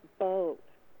on this boat,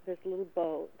 this little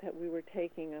boat that we were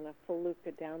taking on a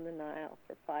felucca down the Nile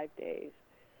for 5 days,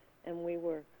 and we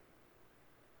were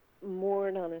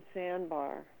moored on a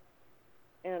sandbar,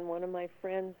 and one of my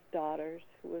friend's daughters,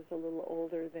 who was a little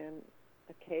older than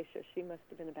Acacia, she must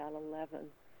have been about 11,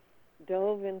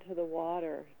 dove into the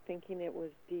water thinking it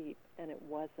was deep, and it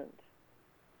wasn't.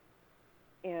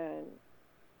 And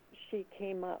she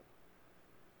came up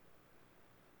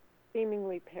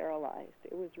seemingly paralyzed.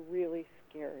 It was really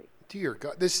scary. Dear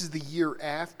God, this is the year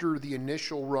after the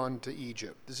initial run to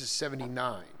Egypt. This is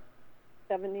 79.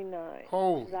 79.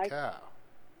 Holy cow.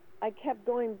 I kept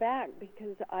going back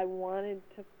because I wanted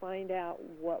to find out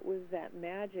what was that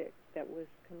magic that was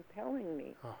compelling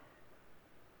me. Oh.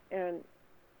 And,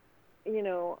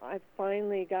 I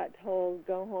finally got told,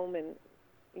 go home and,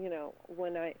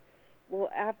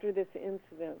 after this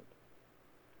incident,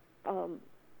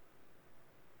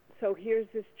 so here's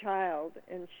this child,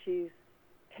 and she's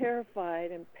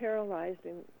terrified and paralyzed,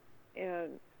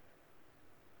 and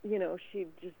she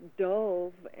just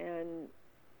dove and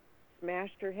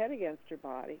smashed her head against her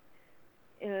body,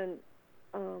 and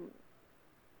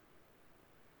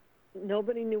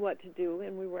nobody knew what to do,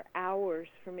 and we were hours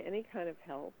from any kind of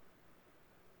help.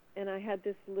 And I had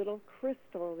this little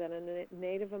crystal that a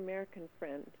Native American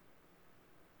friend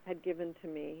had given to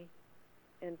me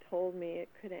and told me it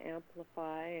could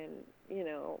amplify, and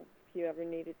if you ever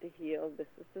needed to heal, this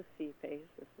is the sea face,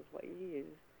 this is what you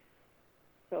use.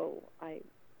 So I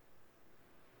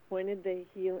pointed the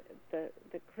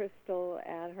crystal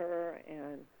at her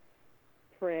and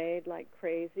prayed like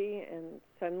crazy, and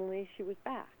suddenly she was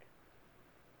back.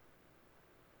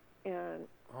 And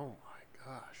oh my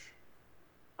gosh.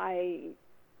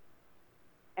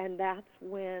 And that's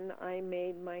when I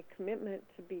made my commitment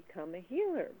to become a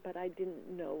healer, but I didn't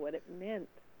know what it meant.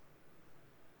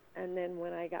 And then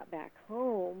when I got back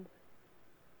home,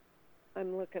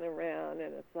 I'm looking around,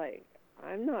 and it's like,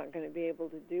 I'm not going to be able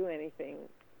to do anything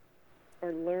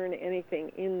or learn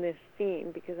anything in this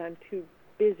scene because I'm too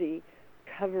busy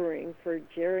covering for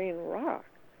Jerry and Rock.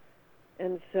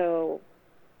 And so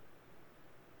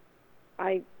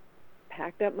I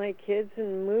packed up my kids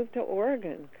and moved to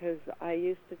Oregon, because I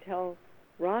used to tell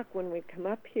Rock when we'd come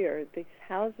up here, these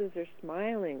houses are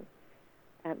smiling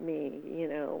at me,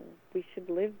 we should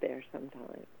live there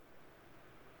sometime.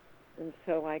 And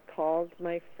so I called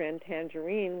my friend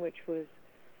Tangerine, which was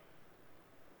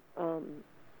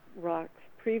Rock's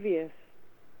previous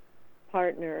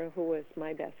partner, who was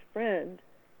my best friend,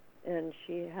 and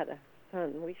she had a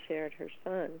son. We shared her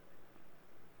son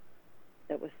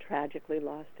that was tragically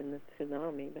lost in the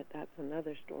tsunami, but that's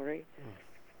another story.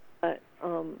 But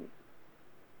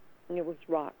it was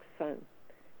Rock's son.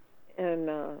 And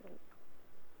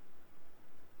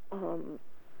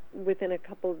within a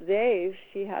couple of days,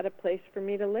 she had a place for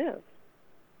me to live.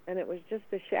 And it was just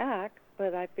a shack,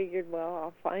 but I figured, well,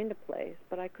 I'll find a place.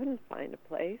 But I couldn't find a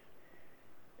place.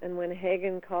 And when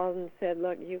Hagen called and said,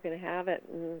 look, you can have it,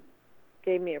 and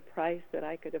gave me a price that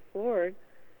I could afford,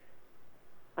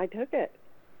 I took it.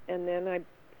 And then I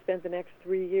spent the next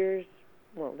 3 years,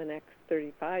 well, the next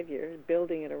 35 years,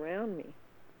 building it around me.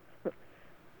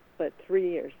 But 3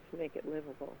 years to make it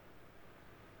livable.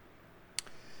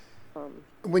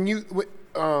 When you,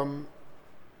 and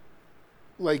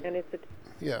it's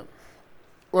yeah.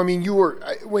 Well, I mean, you were,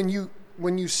 when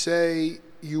you say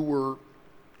you were,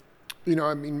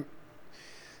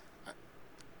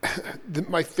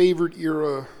 my favorite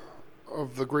era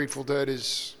of the Grateful Dead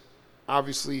is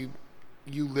obviously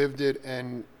you lived it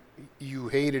and you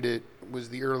hated it, was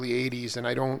the early 80s, and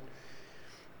I don't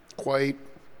quite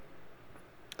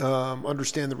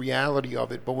understand the reality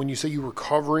of it. But when you say you were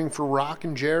covering for Rock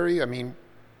and Jerry, I mean,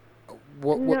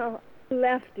 what? No, I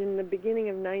left in the beginning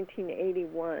of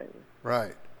 1981.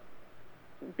 Right.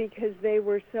 Because they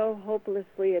were so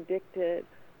hopelessly addicted.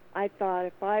 I thought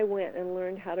if I went and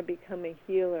learned how to become a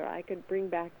healer, I could bring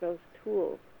back those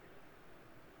tools.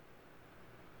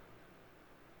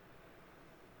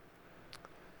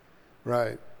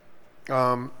 Right.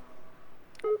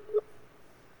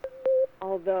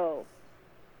 Although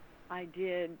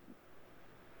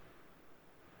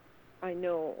I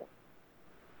know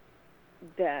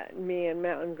that me and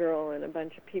Mountain Girl and a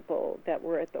bunch of people that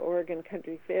were at the Oregon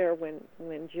Country Fair when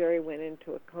Jerry went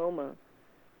into a coma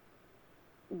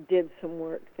did some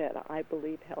work that I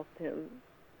believe helped him.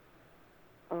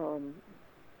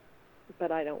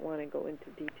 But I don't want to go into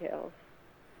details.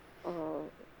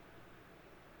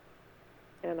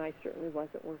 And I certainly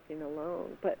wasn't working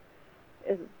alone. But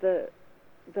the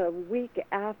week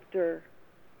after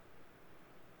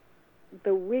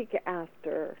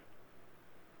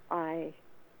I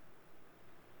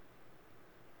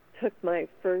took my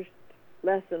first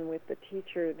lesson with the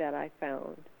teacher that I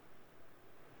found,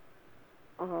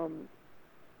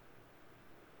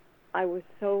 I was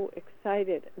so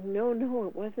excited. No,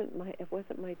 it wasn't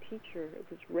my teacher. It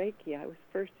was Reiki. I was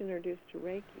first introduced to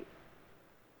Reiki.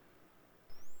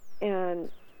 And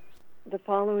the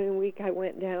following week, I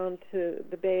went down to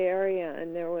the Bay Area,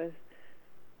 and there was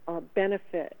a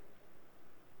benefit.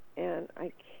 And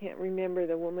I can't remember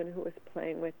the woman who was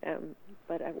playing with them,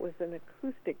 but it was an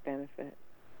acoustic benefit.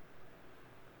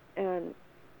 And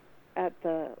at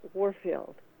the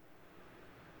Warfield.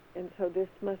 And so this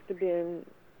must have been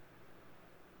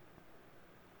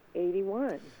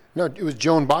 81. No, it was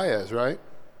Joan Baez, right?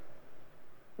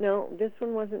 No, this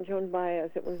one wasn't Joan Baez.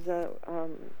 It was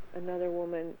another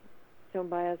woman. Joan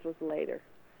Baez was later,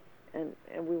 and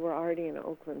we were already in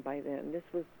Oakland by then. This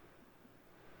was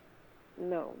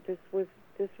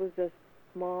a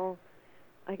small.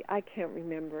 I can't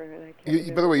remember, and I can't.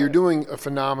 Remember by the way, you're doing a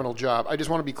phenomenal job. I just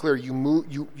want to be clear.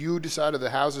 You decided the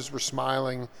houses were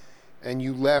smiling, and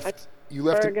you left. You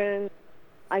left Oregon.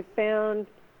 I found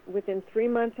within 3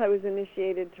 months I was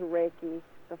initiated to Reiki.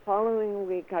 The following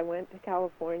week, I went to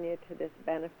California to this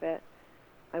benefit.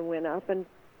 I went up and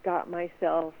got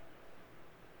myself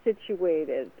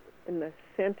situated in the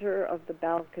center of the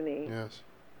balcony. Yes.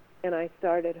 And I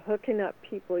started hooking up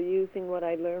people using what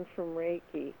I learned from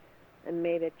Reiki and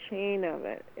made a chain of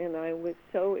it. And I was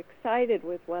so excited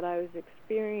with what I was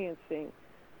experiencing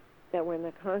that when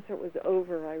the concert was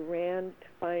over, I ran to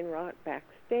find Rock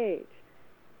backstage.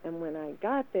 And when I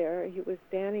got there, he was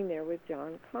standing there with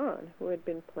John Kahn, who had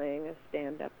been playing a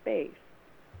stand-up bass.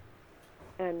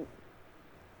 And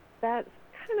that's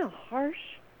kind of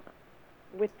harsh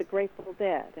with the Grateful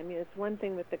Dead. I mean, it's one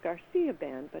thing with the Garcia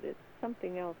band, but it's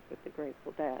something else with the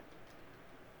Grateful Dead.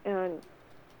 And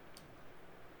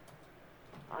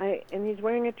and he's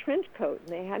wearing a trench coat, and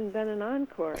they hadn't done an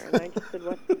encore, and I just said,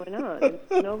 "What's going on?"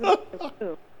 And nobody in the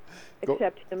room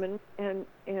except him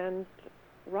and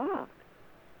Rock.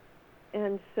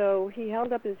 And so he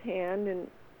held up his hand, and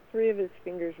 3 of his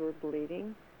fingers were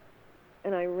bleeding.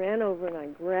 And I ran over and I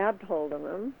grabbed hold of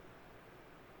him,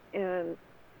 and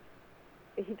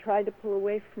he tried to pull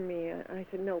away from me. And I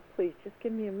said, "No, please, just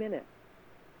give me a minute."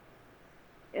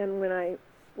 And when I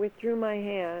withdrew my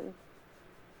hand,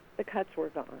 the cuts were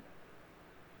gone.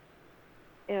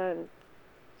 And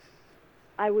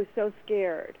I was so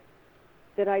scared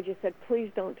that I just said,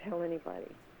 "Please don't tell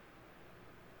anybody."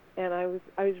 And I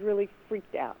was really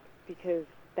freaked out because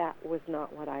that was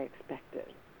not what I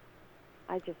expected.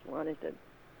 I just wanted to,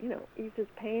 ease his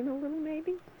pain a little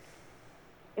maybe.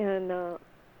 And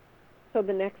so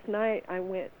the next night I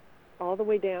went all the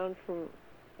way down from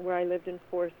where I lived in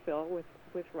Forestville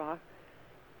with Rock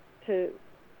to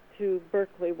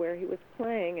Berkeley where he was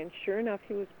playing. And sure enough,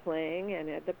 he was playing. And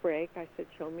at the break, I said,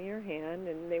 "Show me your hand."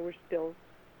 And they were still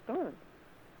gone.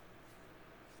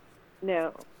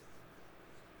 Now,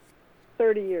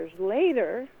 30 years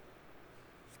later,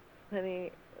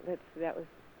 honey, that was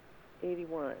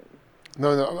 81.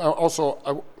 No.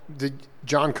 Also, did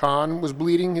John Kahn was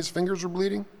bleeding? His fingers were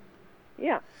bleeding.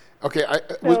 Yeah. Okay.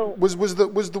 Was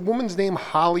the woman's name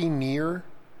Holly Near?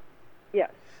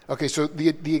 Yes. Okay. So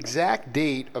the exact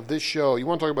date of this show, you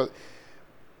want to talk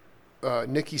about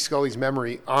Nicki Skully's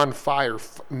memory on fire,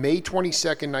 May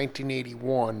 22nd,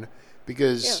 1981,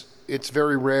 because it's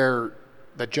very rare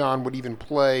that John would even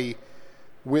play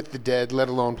with the Dead, let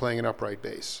alone playing an upright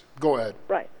bass. Go ahead.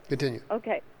 Right. Continue.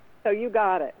 Okay. So you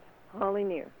got it. Holly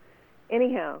Near.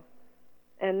 Anyhow,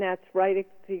 and that's right at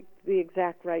the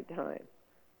exact right time,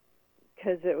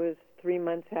 because it was 3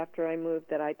 months after I moved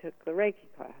that I took the Reiki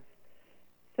class.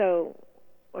 So,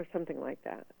 or something like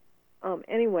that.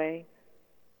 Anyway,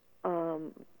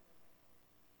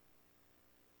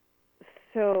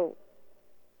 so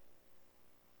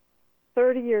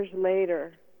 30 years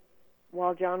later,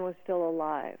 while John was still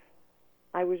alive,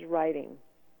 I was writing,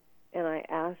 and I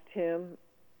asked him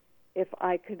if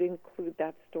I could include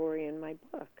that story in my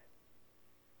book.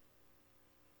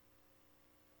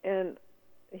 And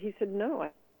he said no.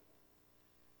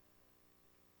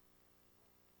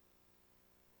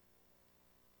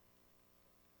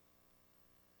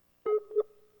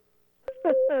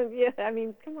 Yeah, I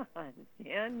mean, come on,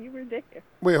 man, you were there.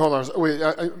 Wait, hold on. Wait,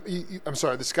 I'm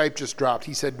sorry. The Skype just dropped.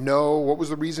 He said no. What was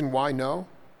the reason why no?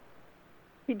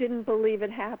 He didn't believe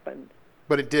it happened.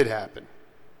 But it did happen.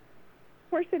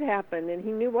 Of course it happened, and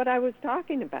he knew what I was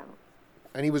talking about.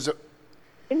 And he was...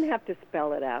 Didn't have to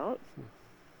spell it out.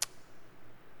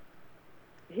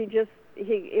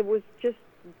 It was just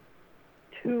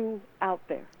too out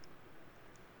there.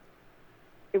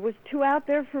 It was too out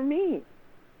there for me.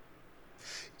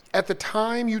 At the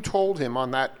time you told him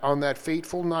on that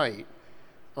fateful night,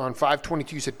 on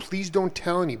 5/22, you said, "Please don't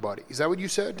tell anybody." Is that what you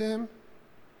said to him?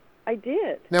 I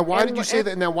did. Now, why did you say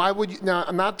that? Now, why would you? Now,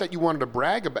 not that you wanted to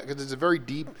brag about it, because it's a very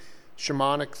deep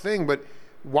shamanic thing, but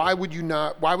why would you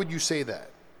not? Why would you say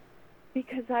that?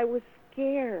 Because I was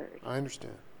scared. I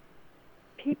understand.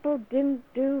 People didn't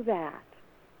do that.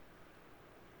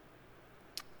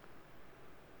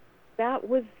 That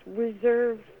was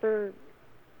reserved for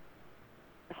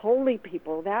holy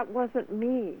people. That wasn't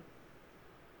me.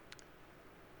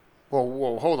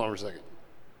 Well, hold on for a second.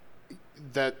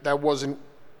 That wasn't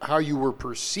how you were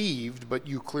perceived, but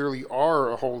you clearly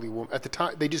are a holy woman. At the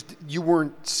time, you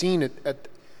weren't seen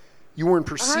you weren't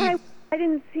perceived. I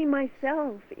didn't see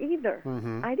myself either.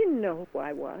 Mm-hmm. I didn't know who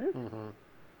I was. Mm-hmm.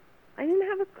 I didn't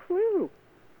have a clue.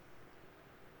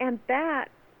 And that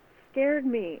scared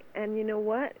me. And you know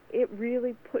what? It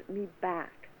really put me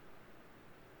back.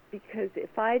 Because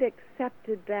if I'd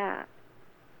accepted that,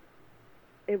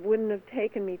 it wouldn't have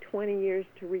taken me 20 years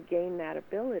to regain that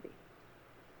ability.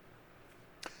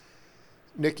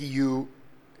 Nicki, you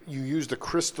used a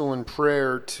crystal in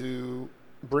prayer to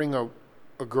bring a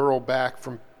girl back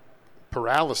from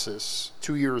paralysis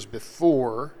 2 years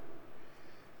before.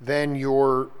 Then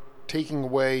you're taking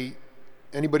away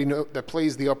anybody that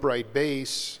plays the upright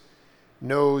bass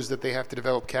knows that they have to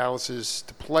develop calluses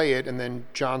to play it, and then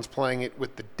John's playing it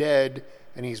with the Dead,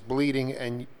 and he's bleeding,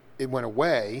 and it went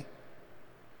away.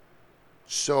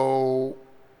 So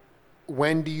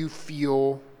when do you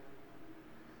feel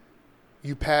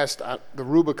you passed the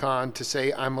Rubicon to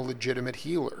say, "I'm a legitimate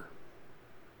healer"?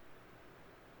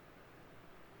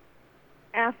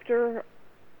 After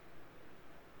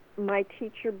my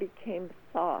teacher became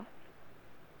Thoth,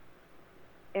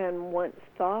 and once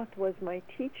Thoth was my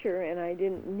teacher and I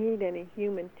didn't need any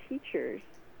human teachers,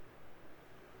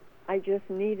 I just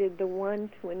needed the one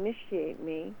to initiate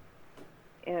me.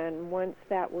 And once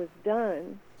that was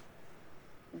done,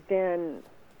 then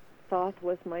Thoth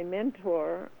was my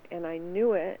mentor, and I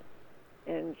knew it,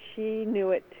 and she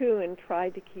knew it too and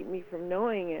tried to keep me from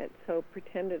knowing it, so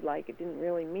pretended like it didn't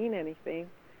really mean anything.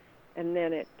 And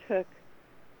then it took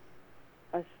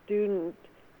a student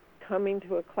coming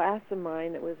to a class of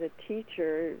mine that was a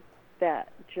teacher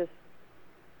that just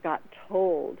got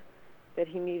told that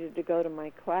he needed to go to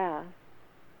my class.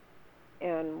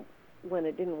 And when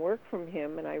it didn't work from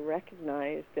him and I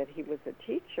recognized that he was a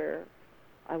teacher,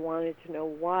 I wanted to know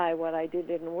why what I did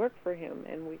didn't work for him.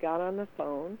 And we got on the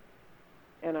phone,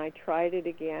 and I tried it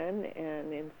again,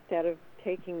 and instead of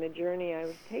taking the journey I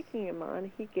was taking him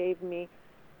on, he gave me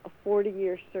a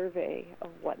 40-year survey of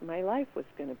what my life was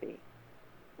going to be,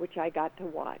 which I got to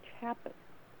watch happen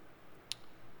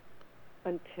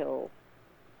until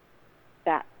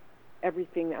that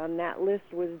everything on that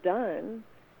list was done,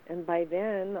 and by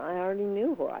then I already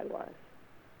knew who I was.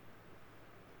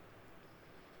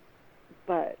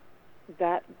 But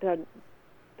that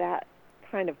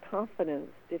kind of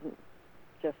confidence didn't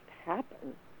just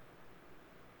happen.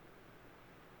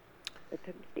 It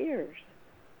took years.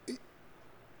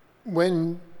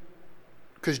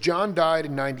 Because John died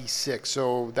in 96,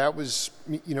 so that was,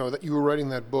 that you were writing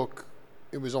that book,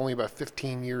 it was only about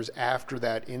 15 years after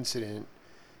that incident.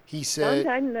 He said...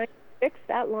 John died in 96,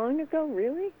 that long ago,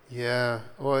 really? Yeah.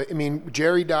 Well, I mean,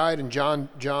 Jerry died, and John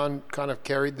kind of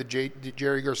carried the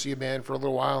Jerry Garcia band for a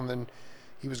little while, and then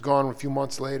he was gone a few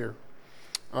months later.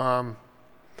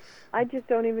 I just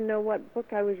don't even know what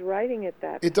book I was writing at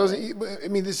that It time. doesn't... I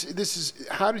mean, this is...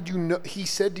 How did you know... He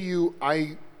said to you,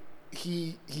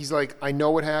 He's like, I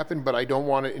know what happened, but I don't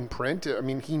want it in print. I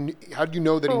mean, how do you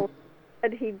know that he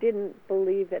said he didn't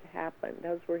believe it happened.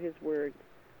 Those were his words.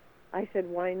 I said,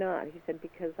 why not? He said,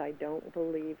 because I don't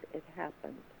believe it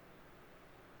happened.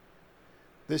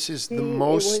 This is the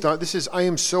most... I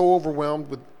am so overwhelmed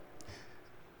with...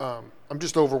 I'm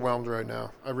just overwhelmed right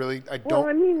now. I don't... Well,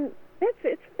 I mean,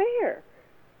 it's fair.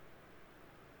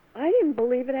 I didn't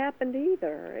believe it happened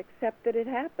either, except that it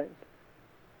happened.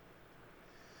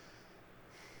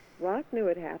 Rock knew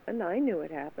it happened. I knew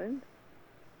it happened.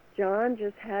 John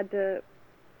just had to...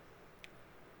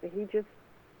 He just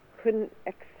couldn't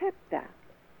accept that.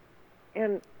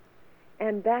 And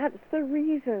that's the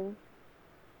reason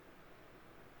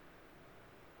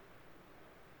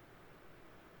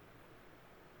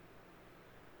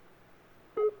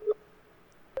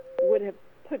would have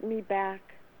put me back.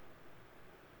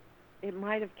 It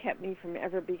might have kept me from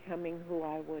ever becoming who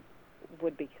I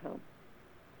would become.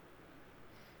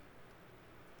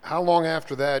 How long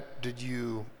after that did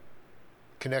you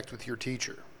connect with your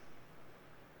teacher?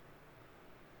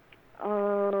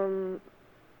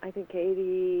 I think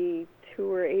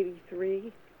 82 or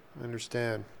 83. I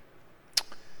understand.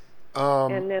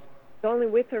 And then I was only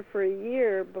with her for a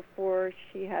year before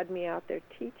she had me out there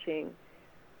teaching.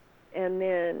 And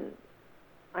then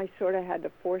I sort of had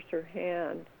to force her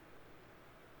hand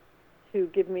to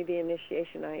give me the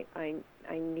initiation I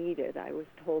needed. I was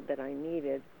told that I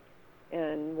needed.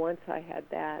 And once I had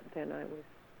that, then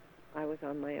I was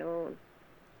on my own.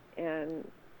 And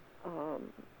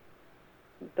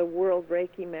the World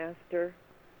Reiki Master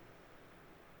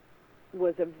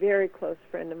was a very close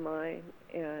friend of mine,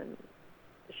 and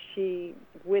she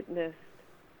witnessed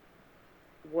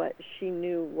what she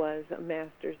knew was a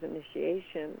master's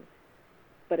initiation,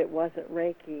 but it wasn't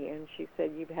Reiki, and she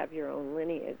said, you have your own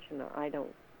lineage, and I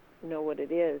don't know what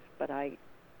it is, but I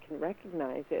can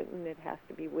recognize it, and it has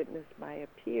to be witnessed by a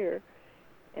peer.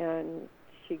 And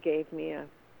she gave me a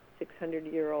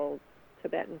 600-year-old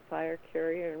Tibetan fire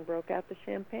carrier and broke out the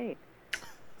champagne.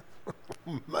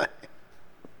 My.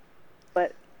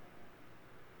 But,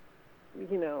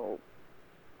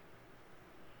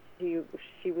 she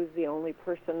was the only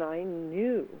person I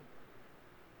knew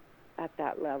at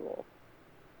that level.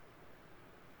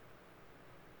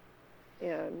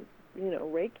 And,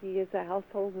 Reiki is a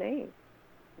household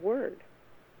word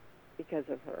because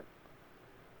of her.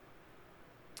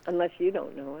 Unless you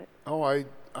don't know it. Oh, I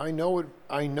know it.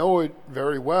 I know it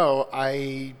very well.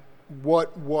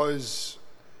 What was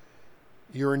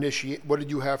your what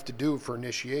did you have to do for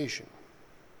initiation?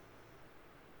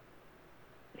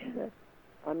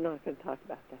 I'm not going to talk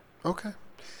about that. Okay.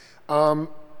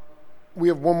 We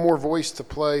have one more voice to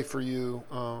play for you.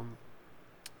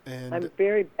 And I'm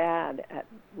very bad at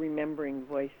remembering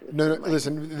voices. No,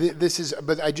 listen, this is,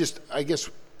 but I guess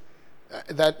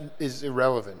that is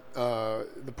irrelevant.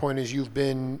 The point is, you've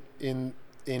been in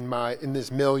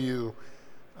this milieu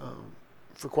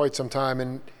for quite some time,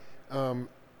 and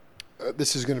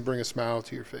this is going to bring a smile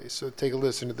to your face. So take a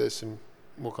listen to this, and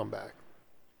we'll come back.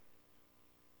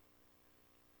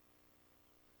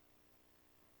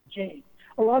 Eugene.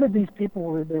 A lot of these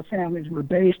people, their families were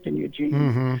based in Eugene.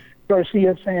 Mm-hmm.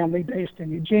 Garcia's family based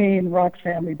in Eugene, Rock's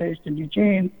family based in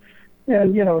Eugene.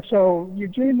 And, so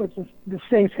Eugene was the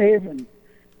safe haven.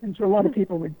 And so a lot of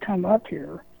people would come up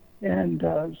here. And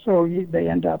they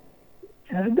end up.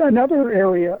 And another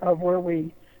area of where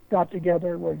we got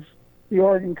together was the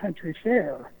Oregon Country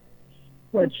Fair,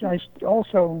 which I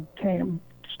also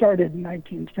started doing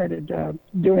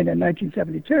in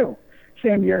 1972,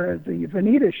 same year as the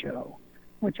Veneta show,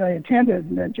 which I attended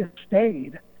and then just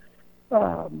stayed.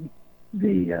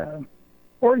 The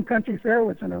Oregon Country Fair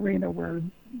was an arena where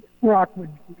Rock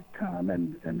would come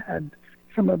and had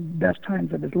some of the best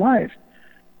times of his life,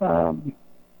 and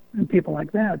people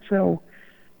like that. So,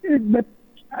 but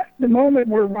the moment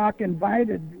where Rock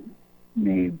invited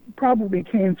me probably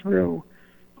came through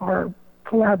our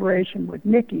collaboration with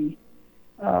Nicki,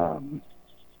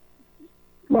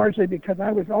 largely because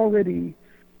I was already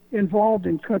involved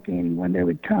in cooking when they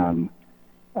would come,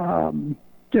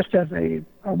 just as a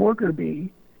worker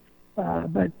bee.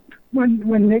 But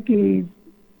when Nicki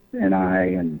and I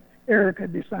and Erica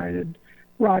decided,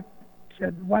 Rock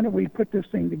said, "Why don't we put this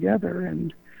thing together?"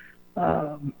 And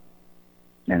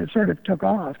it sort of took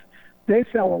off. They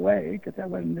fell away because that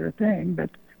wasn't their thing, but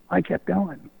I kept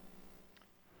going.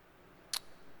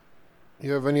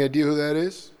 You have any idea who that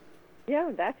is?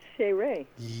 Yeah, that's Shay Ray.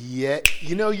 Yeah,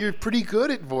 you're pretty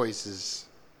good at voices.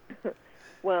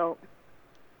 Well,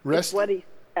 it's what he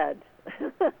said.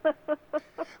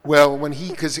 Well,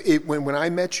 when I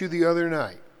met you the other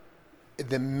night,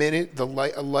 the minute a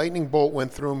lightning bolt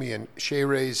went through me and Shay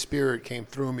Ray's spirit came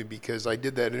through me, because I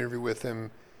did that interview with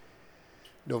him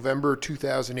November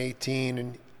 2018,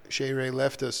 and Shay Ray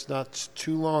left us not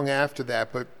too long after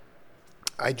that. But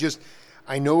I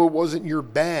know it wasn't your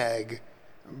bag,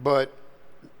 but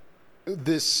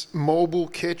this mobile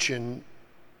kitchen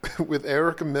with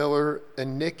Erica Miller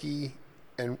and Nicki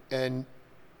and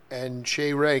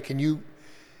Shay Ray, can you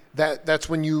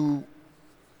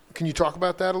talk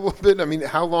about that a little bit? I mean,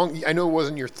 how long? I know it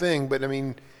wasn't your thing, but I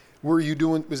mean, were you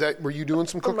doing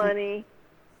some cooking? Money,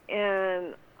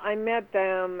 and I met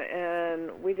them,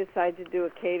 and we decided to do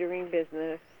a catering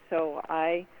business. So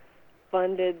I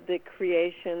funded the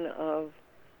creation of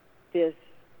this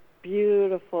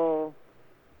beautiful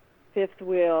fifth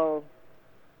wheel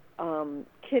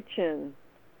kitchen,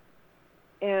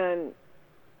 and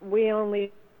we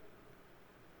only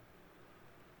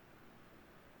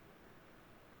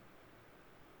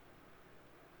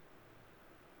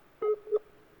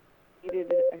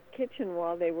needed a kitchen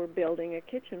while they were building a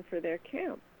kitchen for their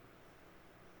camp.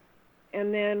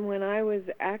 And then when I was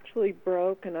actually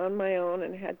broke and on my own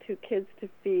and had 2 kids to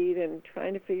feed and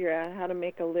trying to figure out how to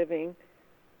make a living,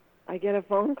 I get a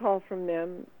phone call from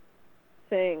them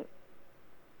saying,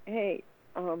 "Hey,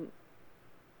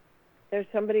 there's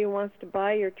somebody who wants to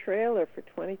buy your trailer for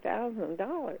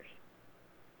 $20,000.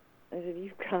 I said,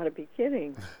 "You've got to be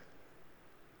kidding."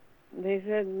 They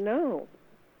said, "No,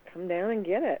 come down and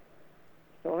get it."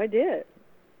 So I did.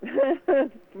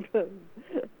 It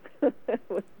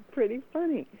was pretty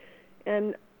funny.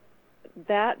 And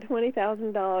that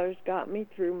 $20,000 got me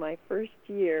through my first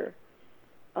year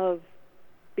of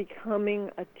becoming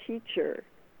a teacher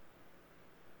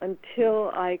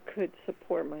until I could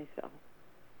support myself.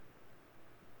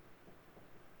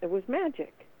 It was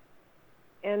magic.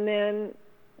 And then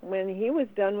when he was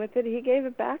done with it, he gave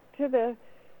it back to the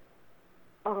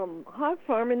hog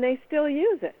farm, and they still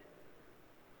use it.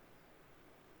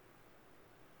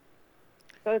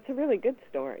 So it's a really good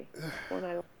story.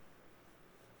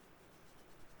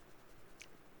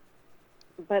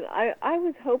 But I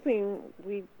was hoping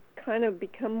we'd kind of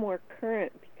become more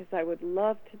current, because I would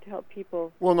love to tell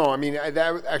people. Well, no, I mean,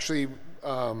 that actually,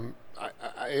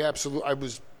 I absolutely, I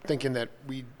was thinking that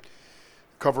we'd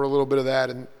cover a little bit of that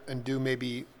and do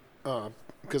maybe,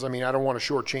 because I mean, I don't want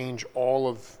to shortchange all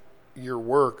of your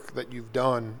work that you've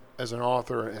done as an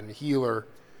author and a healer.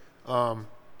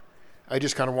 I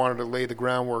just kind of wanted to lay the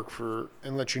groundwork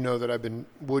and let you know that I've been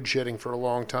woodshedding for a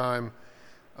long time,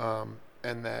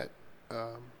 and that,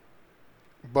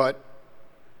 but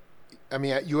I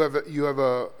mean, you have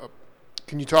a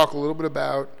can you talk a little bit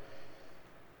about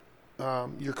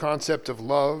your concept of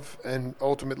love and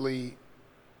ultimately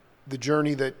the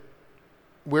journey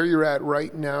where you're at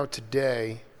right now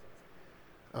today,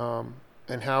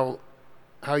 and how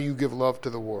you give love to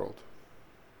the world?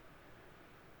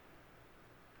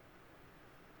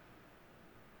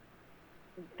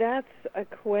 That's a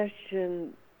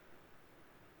question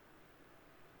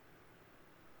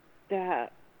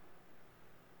that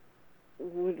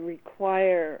would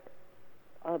require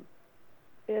a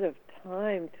bit of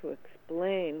time to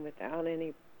explain without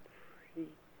any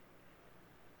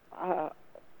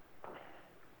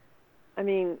I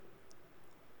mean,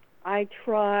 I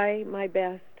try my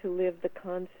best to live the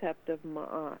concept of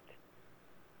Ma'at.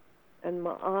 And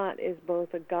Ma'at is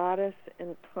both a goddess and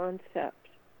a concept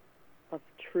of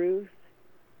truth,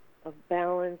 of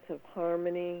balance, of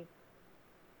harmony.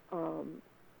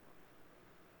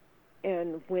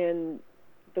 And when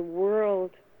the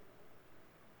world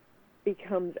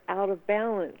becomes out of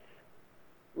balance,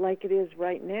 like it is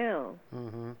right now,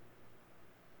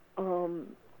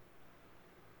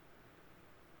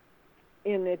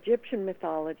 in Egyptian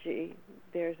mythology,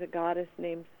 there's a goddess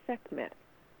named Sekhmet,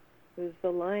 who's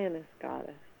the lioness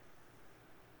goddess.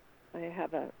 I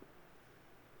have a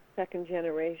second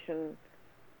generation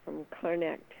from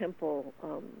Karnak Temple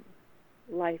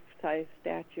life-size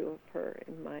statue of her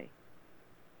in my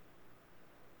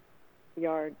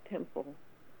yard temple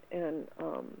and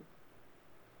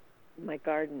my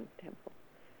garden temple.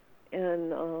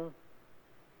 And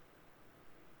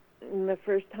the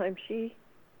first time she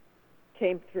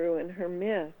came through in her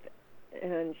myth,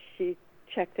 and she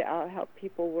checked out how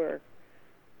people were,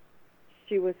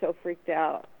 she was so freaked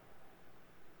out,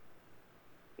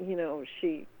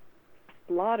 she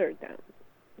slaughtered them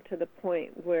to the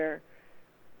point where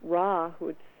Ra, who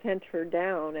had sent her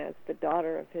down as the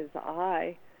daughter of his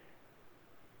eye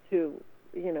to,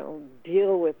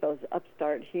 deal with those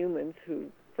upstart humans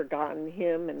who'd forgotten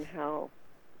him and how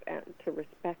to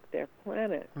respect their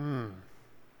planet.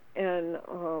 And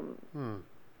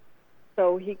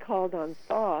so he called on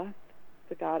Thoth,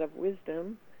 the god of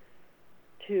wisdom,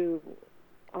 to,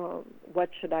 what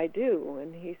should I do?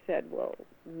 And he said, well,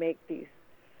 make these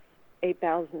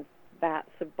 8,000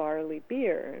 vats of barley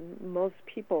beer. And most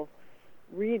people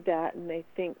read that and they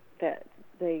think that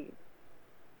the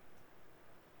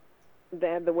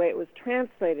way it was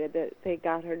translated, that they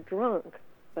got her drunk.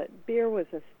 But beer was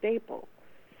a staple.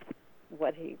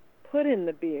 What he put in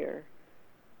the beer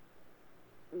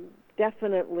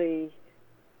definitely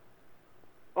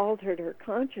altered her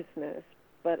consciousness,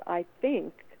 but I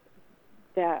think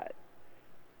that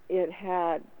it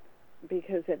had,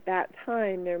 because at that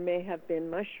time there may have been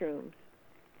mushrooms.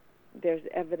 There's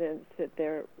evidence that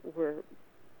there were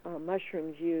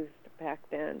mushrooms used back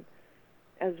then,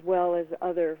 as well as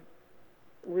other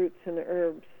roots and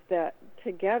herbs that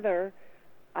together,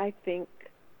 I think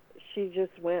she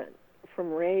just went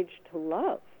from rage to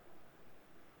love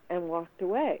and walked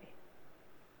away.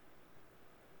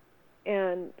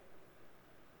 And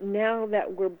now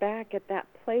that we're back at that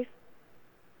place,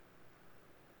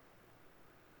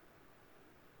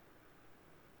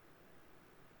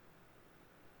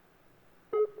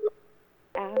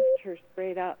 asked her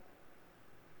straight up,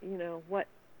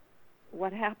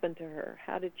 what happened to her?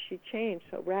 How did she change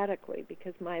so radically?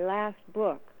 Because my last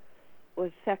book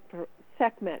was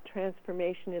Sekhmet,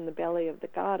 Transformation in the Belly of the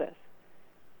Goddess,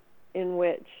 in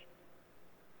which,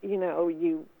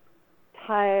 you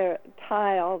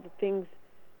tie all the things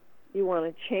you want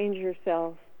to change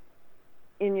yourself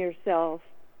into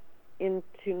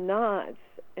knots,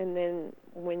 and then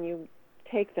when you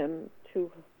take them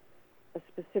to a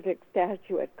specific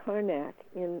statue at Karnak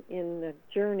in the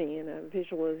journey, in a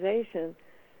visualization,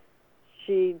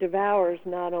 she devours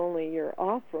not only your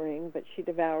offering, but she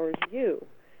devours you.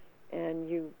 And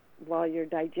you, while you're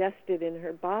digested in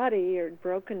her body, you're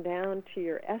broken down to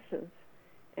your essence,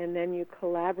 and then you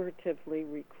collaboratively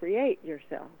recreate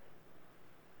yourself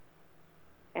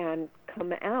and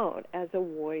come out as a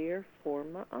warrior for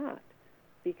Ma'at,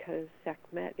 because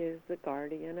Sekhmet is the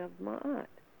guardian of Ma'at.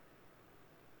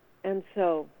 And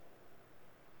so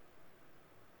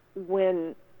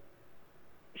when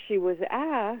she was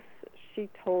asked, she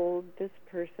told this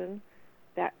person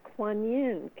that Kuan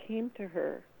Yin came to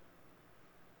her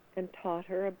and taught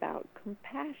her about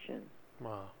compassion.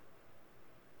 Wow.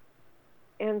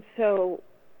 And so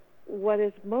what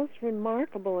is most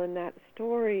remarkable in that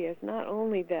story is not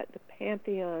only that the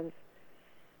pantheons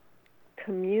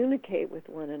communicate with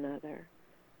one another,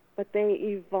 but they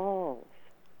evolve.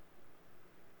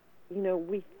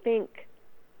 We think,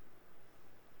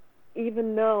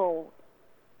 even though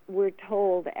we're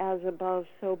told as above,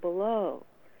 so below,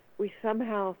 we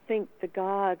somehow think the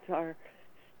gods are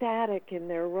static in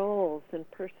their roles and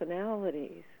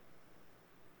personalities.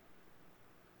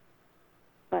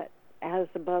 But as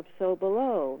above, so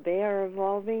below, they are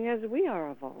evolving as we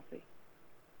are evolving.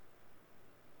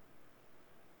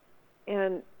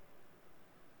 And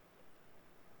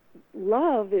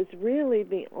love is really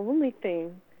the only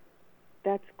thing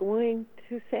that's going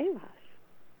to save us.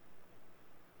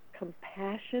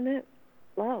 compassionate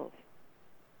love.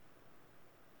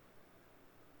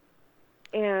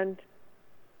 And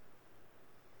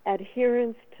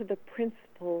adherence to the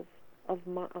principles of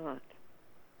Ma'at.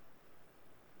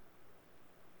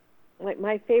 Like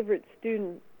my favorite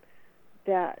student,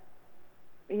 that,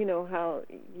 you know, how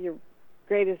your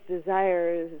greatest desire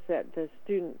is that the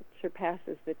student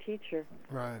surpasses the teacher.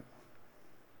 Right.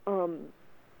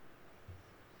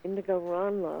 Indigo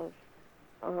Ronlove,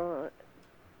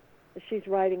 she's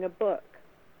writing a book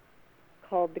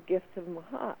called The Gift of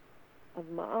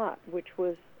Ma'at, which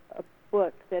was a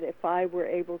book that if I were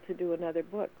able to do another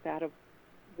book, that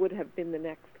would have been the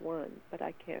next one, but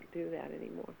I can't do that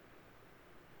anymore.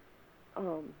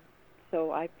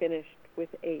 So I finished with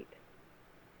 8,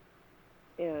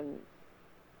 and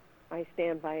I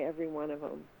stand by every one of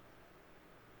them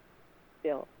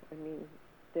still. I mean,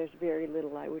 there's very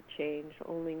little I would change,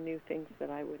 only new things that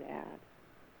I would add.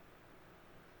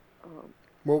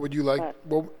 What would you like?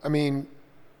 Well, I mean,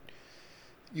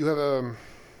 you have a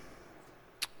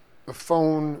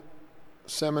phone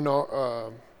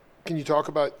seminar. Can you talk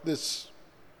about this?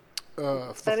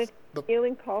 The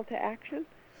healing call to action.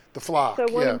 The flock. So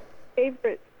one yeah. of my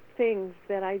favorite things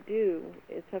that I do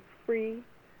is a free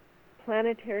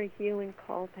planetary healing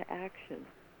call to action.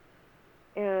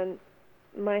 And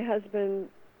my husband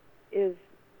is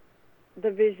the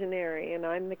visionary, and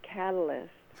I'm the catalyst.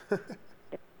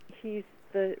 He's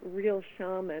the real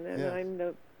shaman, and Yeah. I'm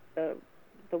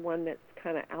the one that's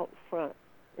kind of out front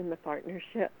in the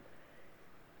partnership.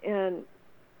 And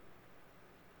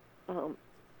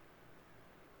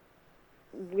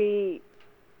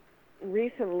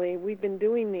we've been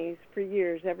doing these for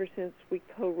years, ever since we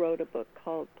co-wrote a book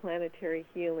called Planetary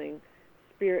Healing,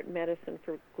 Spirit Medicine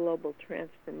for Global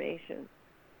Transformation.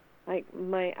 Like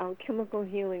my alchemical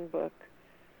healing book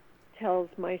tells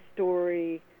my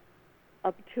story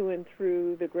up to and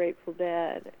through the Grateful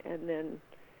Dead, and then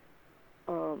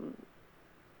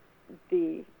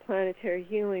the Planetary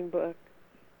Healing book,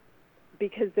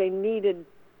 because they needed,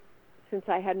 since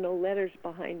I had no letters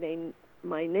behind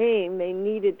my name, they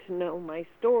needed to know my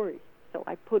story. So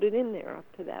I put it in there up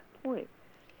to that point.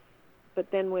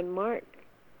 But then when Mark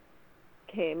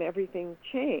came, everything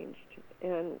changed.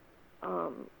 And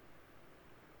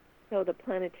so the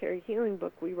Planetary Healing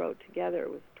book we wrote together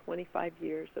was 25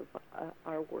 years of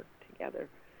our work together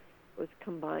was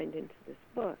combined into this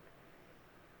book,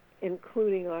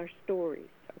 including our stories,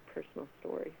 our personal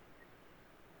stories.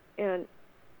 And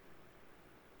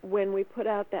when we put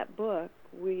out that book,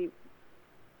 we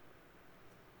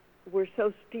were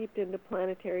so steeped into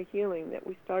planetary healing that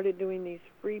we started doing these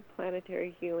free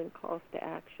planetary healing calls to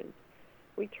action.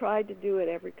 We tried to do it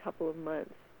every couple of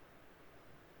months.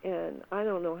 And I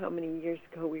don't know how many years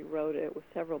ago we wrote it. It was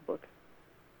several books,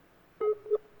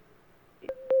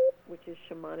 which is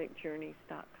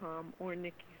shamanicjourneys.com or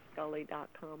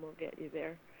nickiskully.com will get you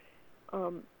there.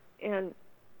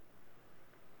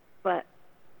 But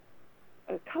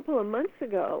a couple of months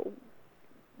ago,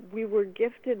 we were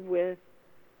gifted with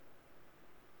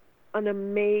an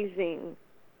amazing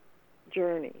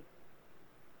journey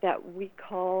that we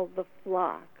call the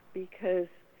flock, because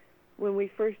when we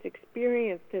first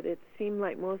experienced it, it seemed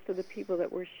like most of the people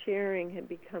that were sharing had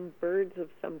become birds of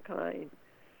some kind.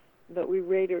 But we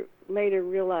later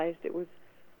realized it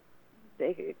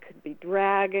could be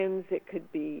dragons, it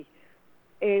could be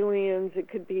aliens, it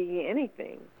could be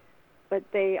anything. But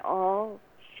they all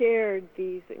shared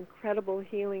these incredible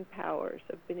healing powers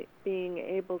of being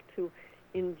able to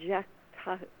ingest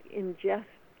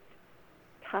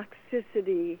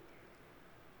toxicity,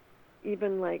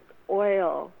 even like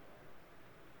oil,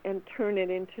 and turn it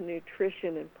into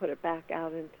nutrition and put it back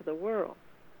out into the world.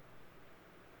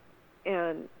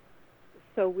 And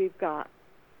so we've got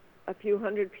a few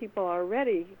hundred people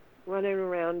already running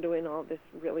around doing all this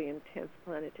really intense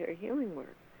planetary healing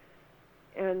work.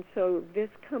 And so this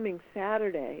coming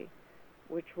Saturday,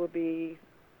 which will be,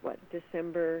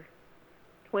 December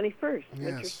 21st,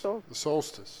 winter solstice. The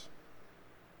solstice.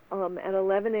 At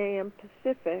 11 a.m.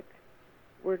 Pacific,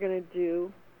 we're going to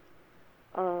do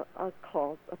a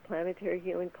planetary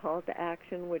healing call to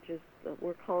action, which is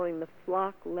we're calling the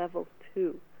Flock Level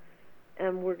 2.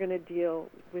 And we're going to deal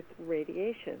with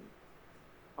radiation,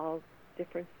 all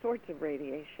different sorts of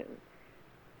radiation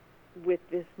with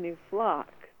this new flock.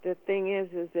 The thing is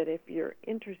that if you're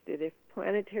interested, if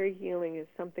planetary healing is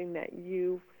something that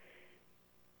you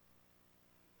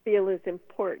feel is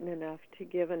important enough to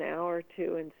give an hour or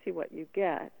two and see what you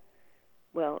get,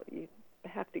 well, you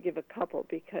have to give a couple,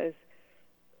 because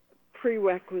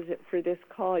prerequisite for this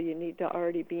call, you need to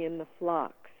already be in the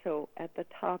flock. So at the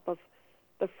top of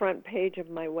the front page of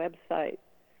my website,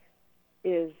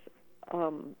 is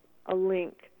a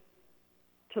link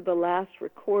to the last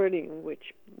recording,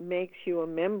 which makes you a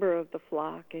member of the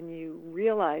flock and you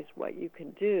realize what you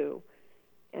can do.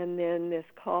 And then this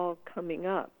call coming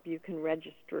up, you can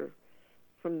register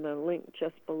from the link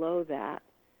just below that.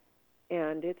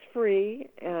 And it's free,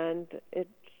 and it's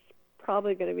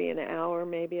probably going to be an hour,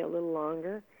 maybe a little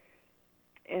longer.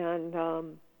 And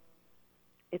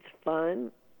it's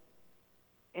fun,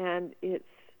 and it's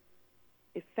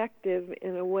effective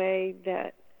in a way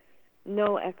that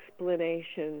no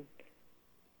explanation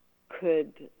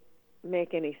could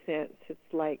make any sense.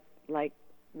 It's like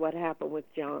what happened with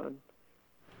John,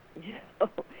 you know.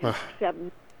 Except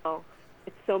now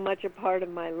it's so much a part of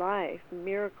my life.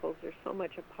 Miracles are so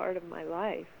much a part of my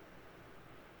life.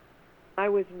 I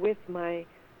was with my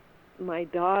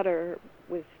daughter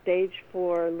with stage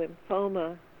 4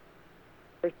 lymphoma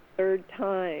for the third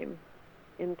time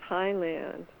in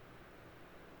Thailand,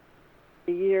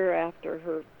 a year after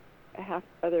her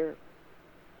half-brother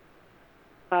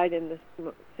died in the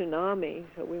tsunami,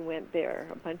 so we went there,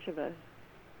 a bunch of us.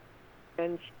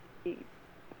 And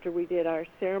after we did our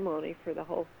ceremony for the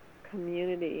whole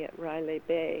community at Riley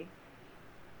Bay,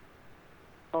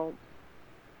 all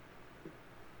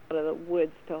out of the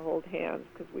woods to hold hands,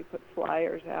 because we put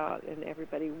flyers out and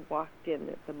everybody walked in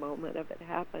at the moment of it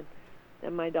happened.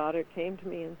 And my daughter came to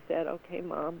me and said, "Okay,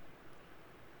 Mom,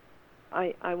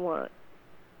 I want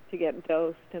to get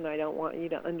dosed, and I don't want you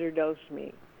to underdose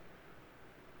me."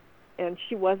 And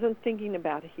she wasn't thinking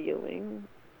about healing.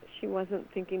 She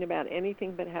wasn't thinking about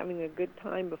anything but having a good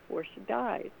time before she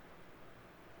died.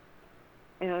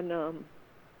 And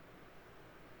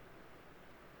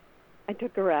I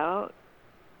took her out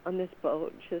on this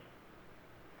boat, just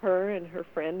her and her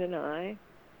friend and I.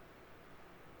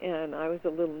 And I was a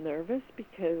little nervous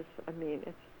because, I mean,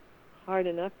 it's hard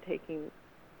enough taking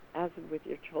acid with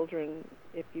your children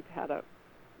if you've had a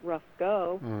rough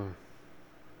go.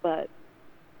 But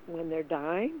when they're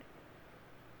dying,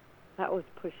 that was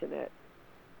pushing it.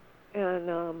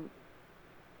 And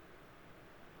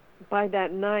by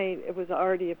that night, it was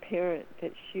already apparent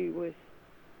that she was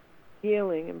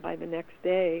healing, and by the next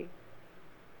day,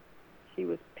 she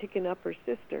was picking up her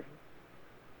sister.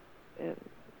 And,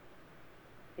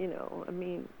 you know, I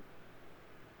mean,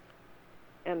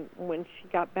 and when she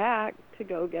got back to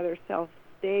go get herself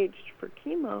staged for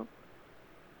chemo,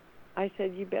 I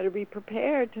said, "You better be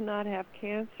prepared to not have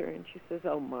cancer." And she says,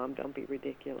 "Oh, Mom, don't be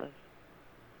ridiculous."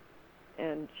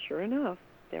 And sure enough,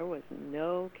 there was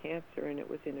no cancer, and it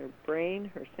was in her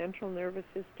brain, her central nervous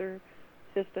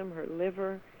system, her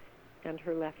liver, and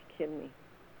her left kidney.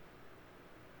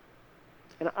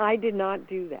 And I did not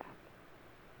do that.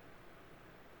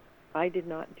 I did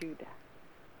not do that.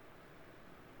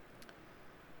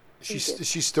 Is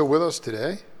she still with us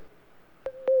today?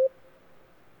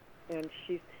 And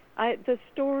the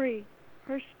story,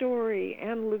 her story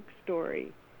and Luke's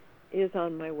story is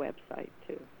on my website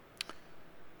too.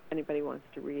 Anybody wants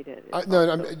to read it?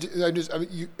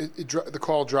 The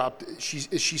call dropped.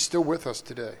 Is she still with us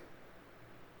today?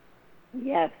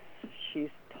 Yes,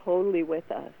 she's totally with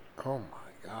us. Oh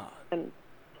my God. And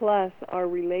plus, our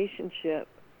relationship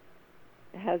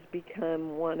has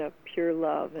become one of pure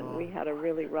love, and we had a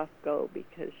really rough go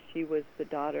because she was the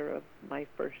daughter of my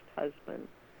first husband,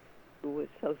 who was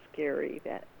so scary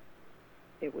that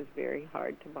it was very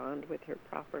hard to bond with her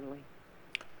properly.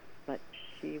 But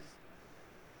she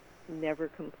never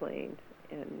complained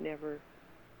and never,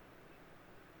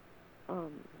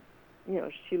 you know,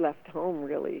 she left home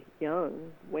really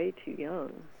young, way too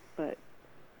young, but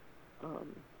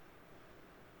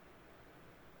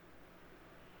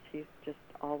she's just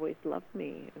always loved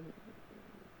me, and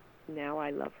now I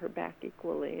love her back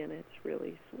equally, and it's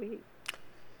really sweet.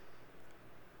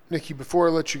 Nicki, before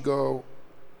I let you go,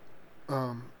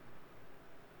 can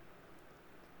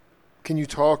you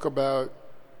talk about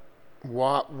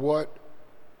what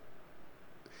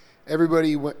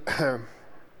everybody went?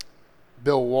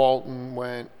 Bill Walton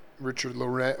went, Richard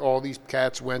Lorenz, all these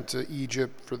cats went to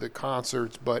Egypt for the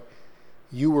concerts, but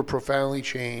you were profoundly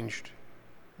changed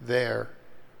there.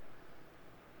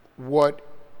 What,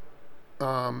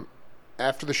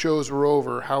 after the shows were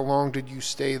over, how long did you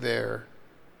stay there?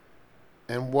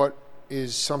 And what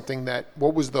is something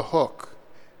what was the hook?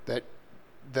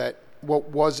 What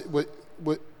was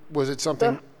it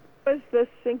something? It was the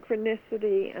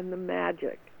synchronicity and the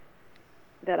magic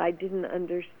that I didn't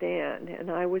understand,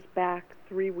 and I was back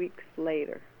 3 weeks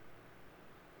later.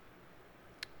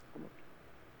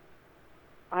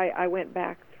 I went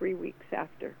back 3 weeks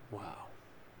after. Wow.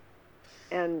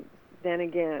 And then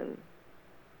again.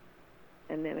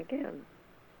 And then again.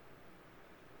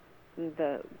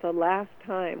 the last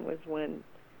time was when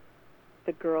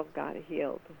the girl got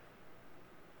healed,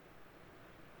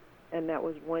 and that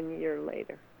was 1 year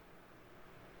later.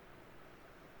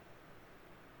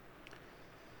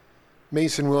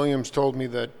 Mason Williams told me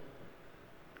that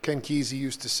Ken Kesey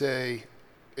used to say,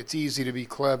 it's easy to be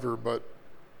clever, but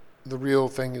the real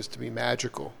thing is to be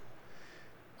magical.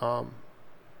 And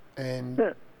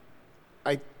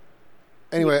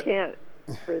anyway. You can't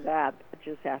for that. It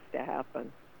just has to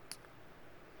happen.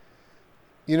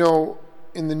 You know,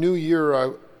 in the new year,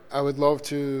 I would love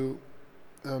to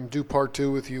do part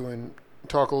 2 with you and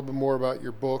talk a little bit more about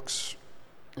your books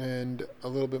and a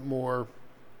little bit more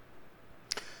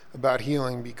about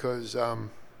healing, because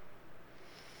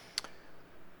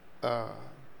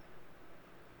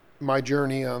my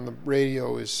journey on the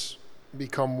radio has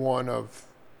become one of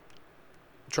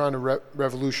trying to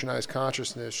revolutionize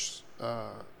consciousness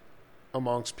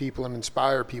amongst people and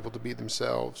inspire people to be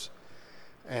themselves.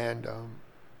 And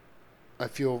I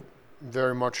feel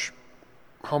very much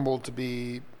humbled to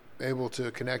be able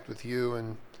to connect with you,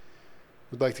 and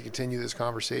would like to continue this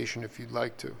conversation if you'd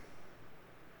like to.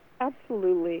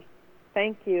 Absolutely.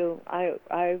 Thank you.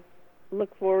 I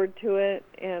look forward to it,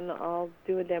 and I'll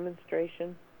do a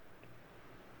demonstration.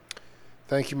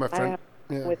 Thank you, my friend.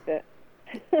 With it.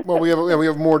 Well, we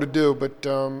have more to do, but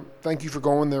thank you for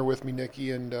going there with me, Nicki,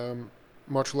 and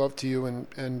much love to you.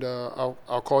 And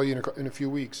I'll call you in a few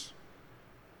weeks.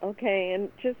 Okay,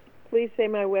 and just please say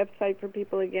my website for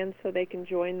people again so they can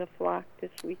join the flock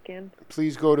this weekend.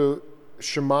 Please go to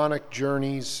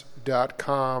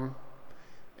shamanicjourneys.com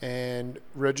and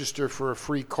register for a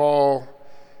free call.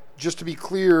 Just to be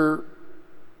clear,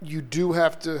 you do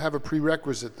have to have a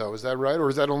prerequisite, though. Is that right? Or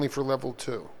is that only for level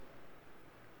 2?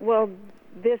 Well,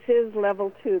 this is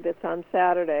level 2 that's on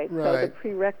Saturday. Right. So the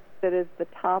prerequisite is the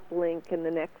top link, and the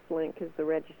next link is the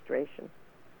registration.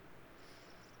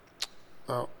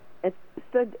 Oh. It's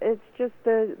just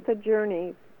the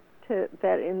journey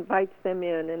that invites them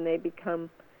in, and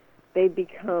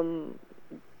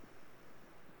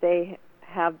they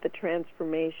have the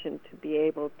transformation to be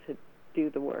able to do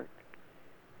the work.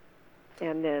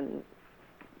 And then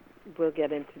we'll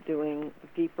get into doing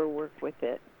deeper work with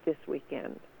it this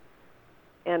weekend.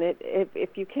 And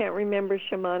if you can't remember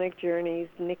Shamanic Journeys,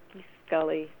 Nicki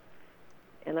Skully,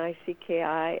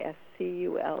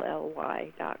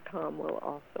 NICKISCULLY.com will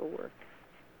also work.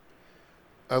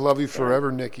 I love you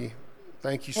forever, Nicki.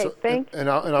 Thank you so. Thank you. And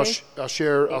I'll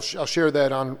share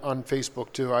that on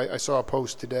Facebook too. I saw a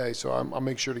post today, so I'll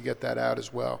make sure to get that out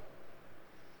as well.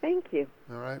 Thank you.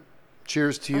 All right.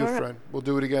 Cheers to you, friend. We'll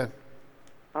do it again.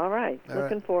 All right.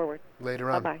 Looking forward. Later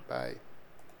on. Bye-bye. Bye.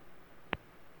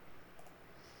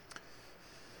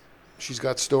 She's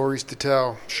got stories to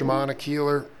tell. Shamanic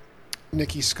healer,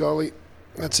 Nicki Skully.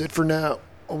 That's it for now.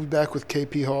 I'll be back with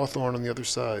KP Hawthorne on the other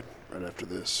side right after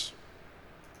this.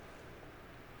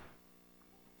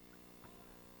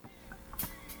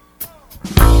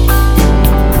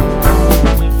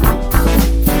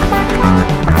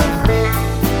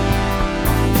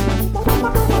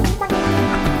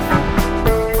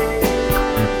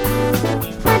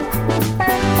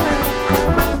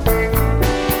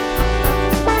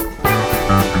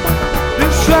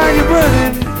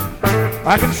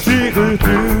 I can see her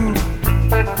through.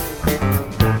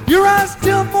 Your eyes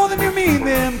tell more than you mean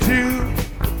them to.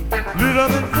 Lit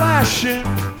up and flashing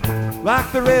like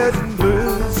the reds and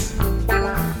blues.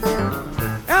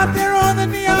 Out there on the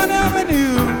neon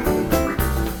avenue,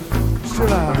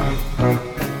 still I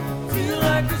feel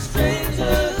like a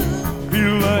stranger.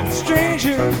 Feel like a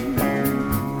stranger.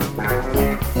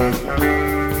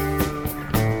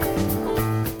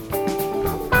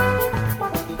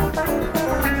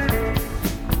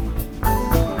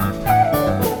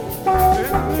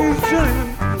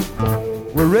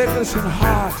 We're reckless in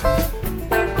heart.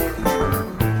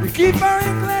 We keep our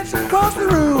glance across the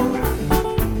room,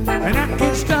 and I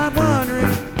can't stop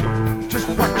wondering just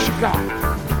what you got.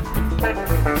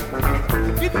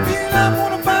 Get the feeling I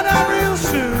wanna find out real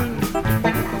soon.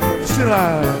 Still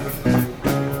I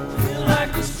feel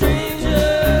like a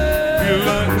stranger. Feel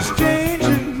like a stranger.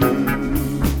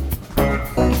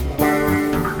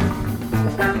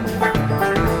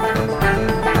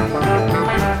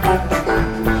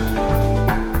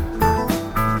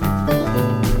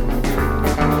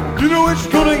 It's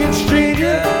gonna get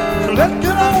stranger, so let's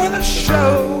get on with the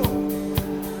show.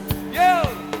 Yo!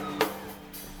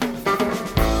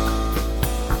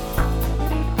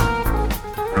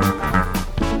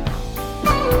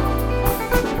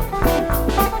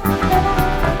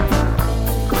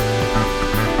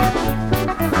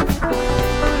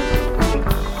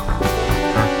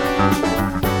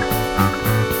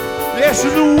 gas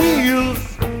in the wheels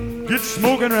get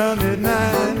smoking around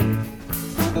midnight.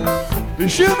 They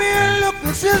shoot me a look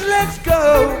that says let's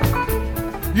go.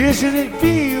 Yes, and it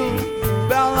feels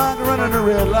about like running a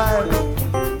red light.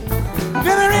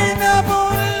 Then there ain't no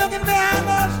point looking down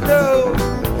my snow.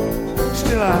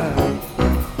 Still I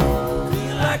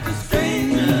feel like a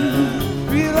stranger.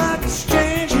 Feel like a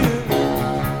stranger.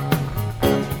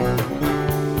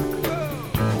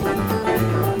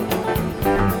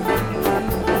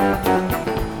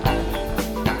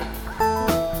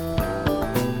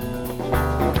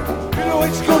 You know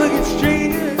it's gonna get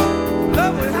stranger.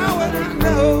 Love it, how would I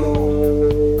know?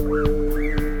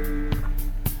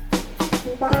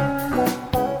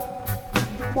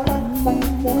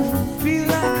 Feel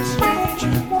like a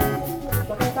stranger.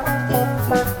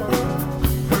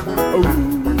 Oh.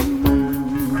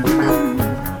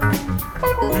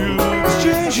 Feel like a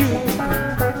stranger.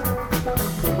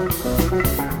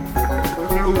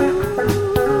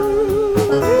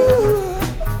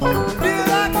 Oh. Feel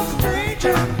like a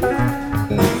stranger.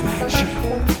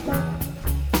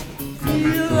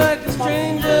 Feel like a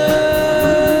stranger.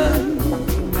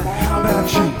 How about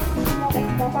you?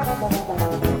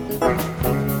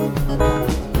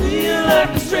 Feel like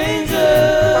a stranger.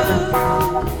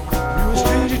 You're a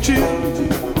stranger too.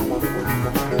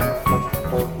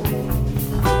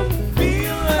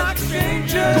 Feel like a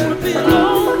stranger. Gonna be a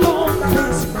long, long,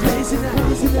 crazy night.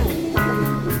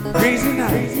 Crazy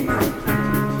night.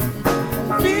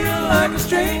 Feel like a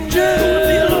stranger.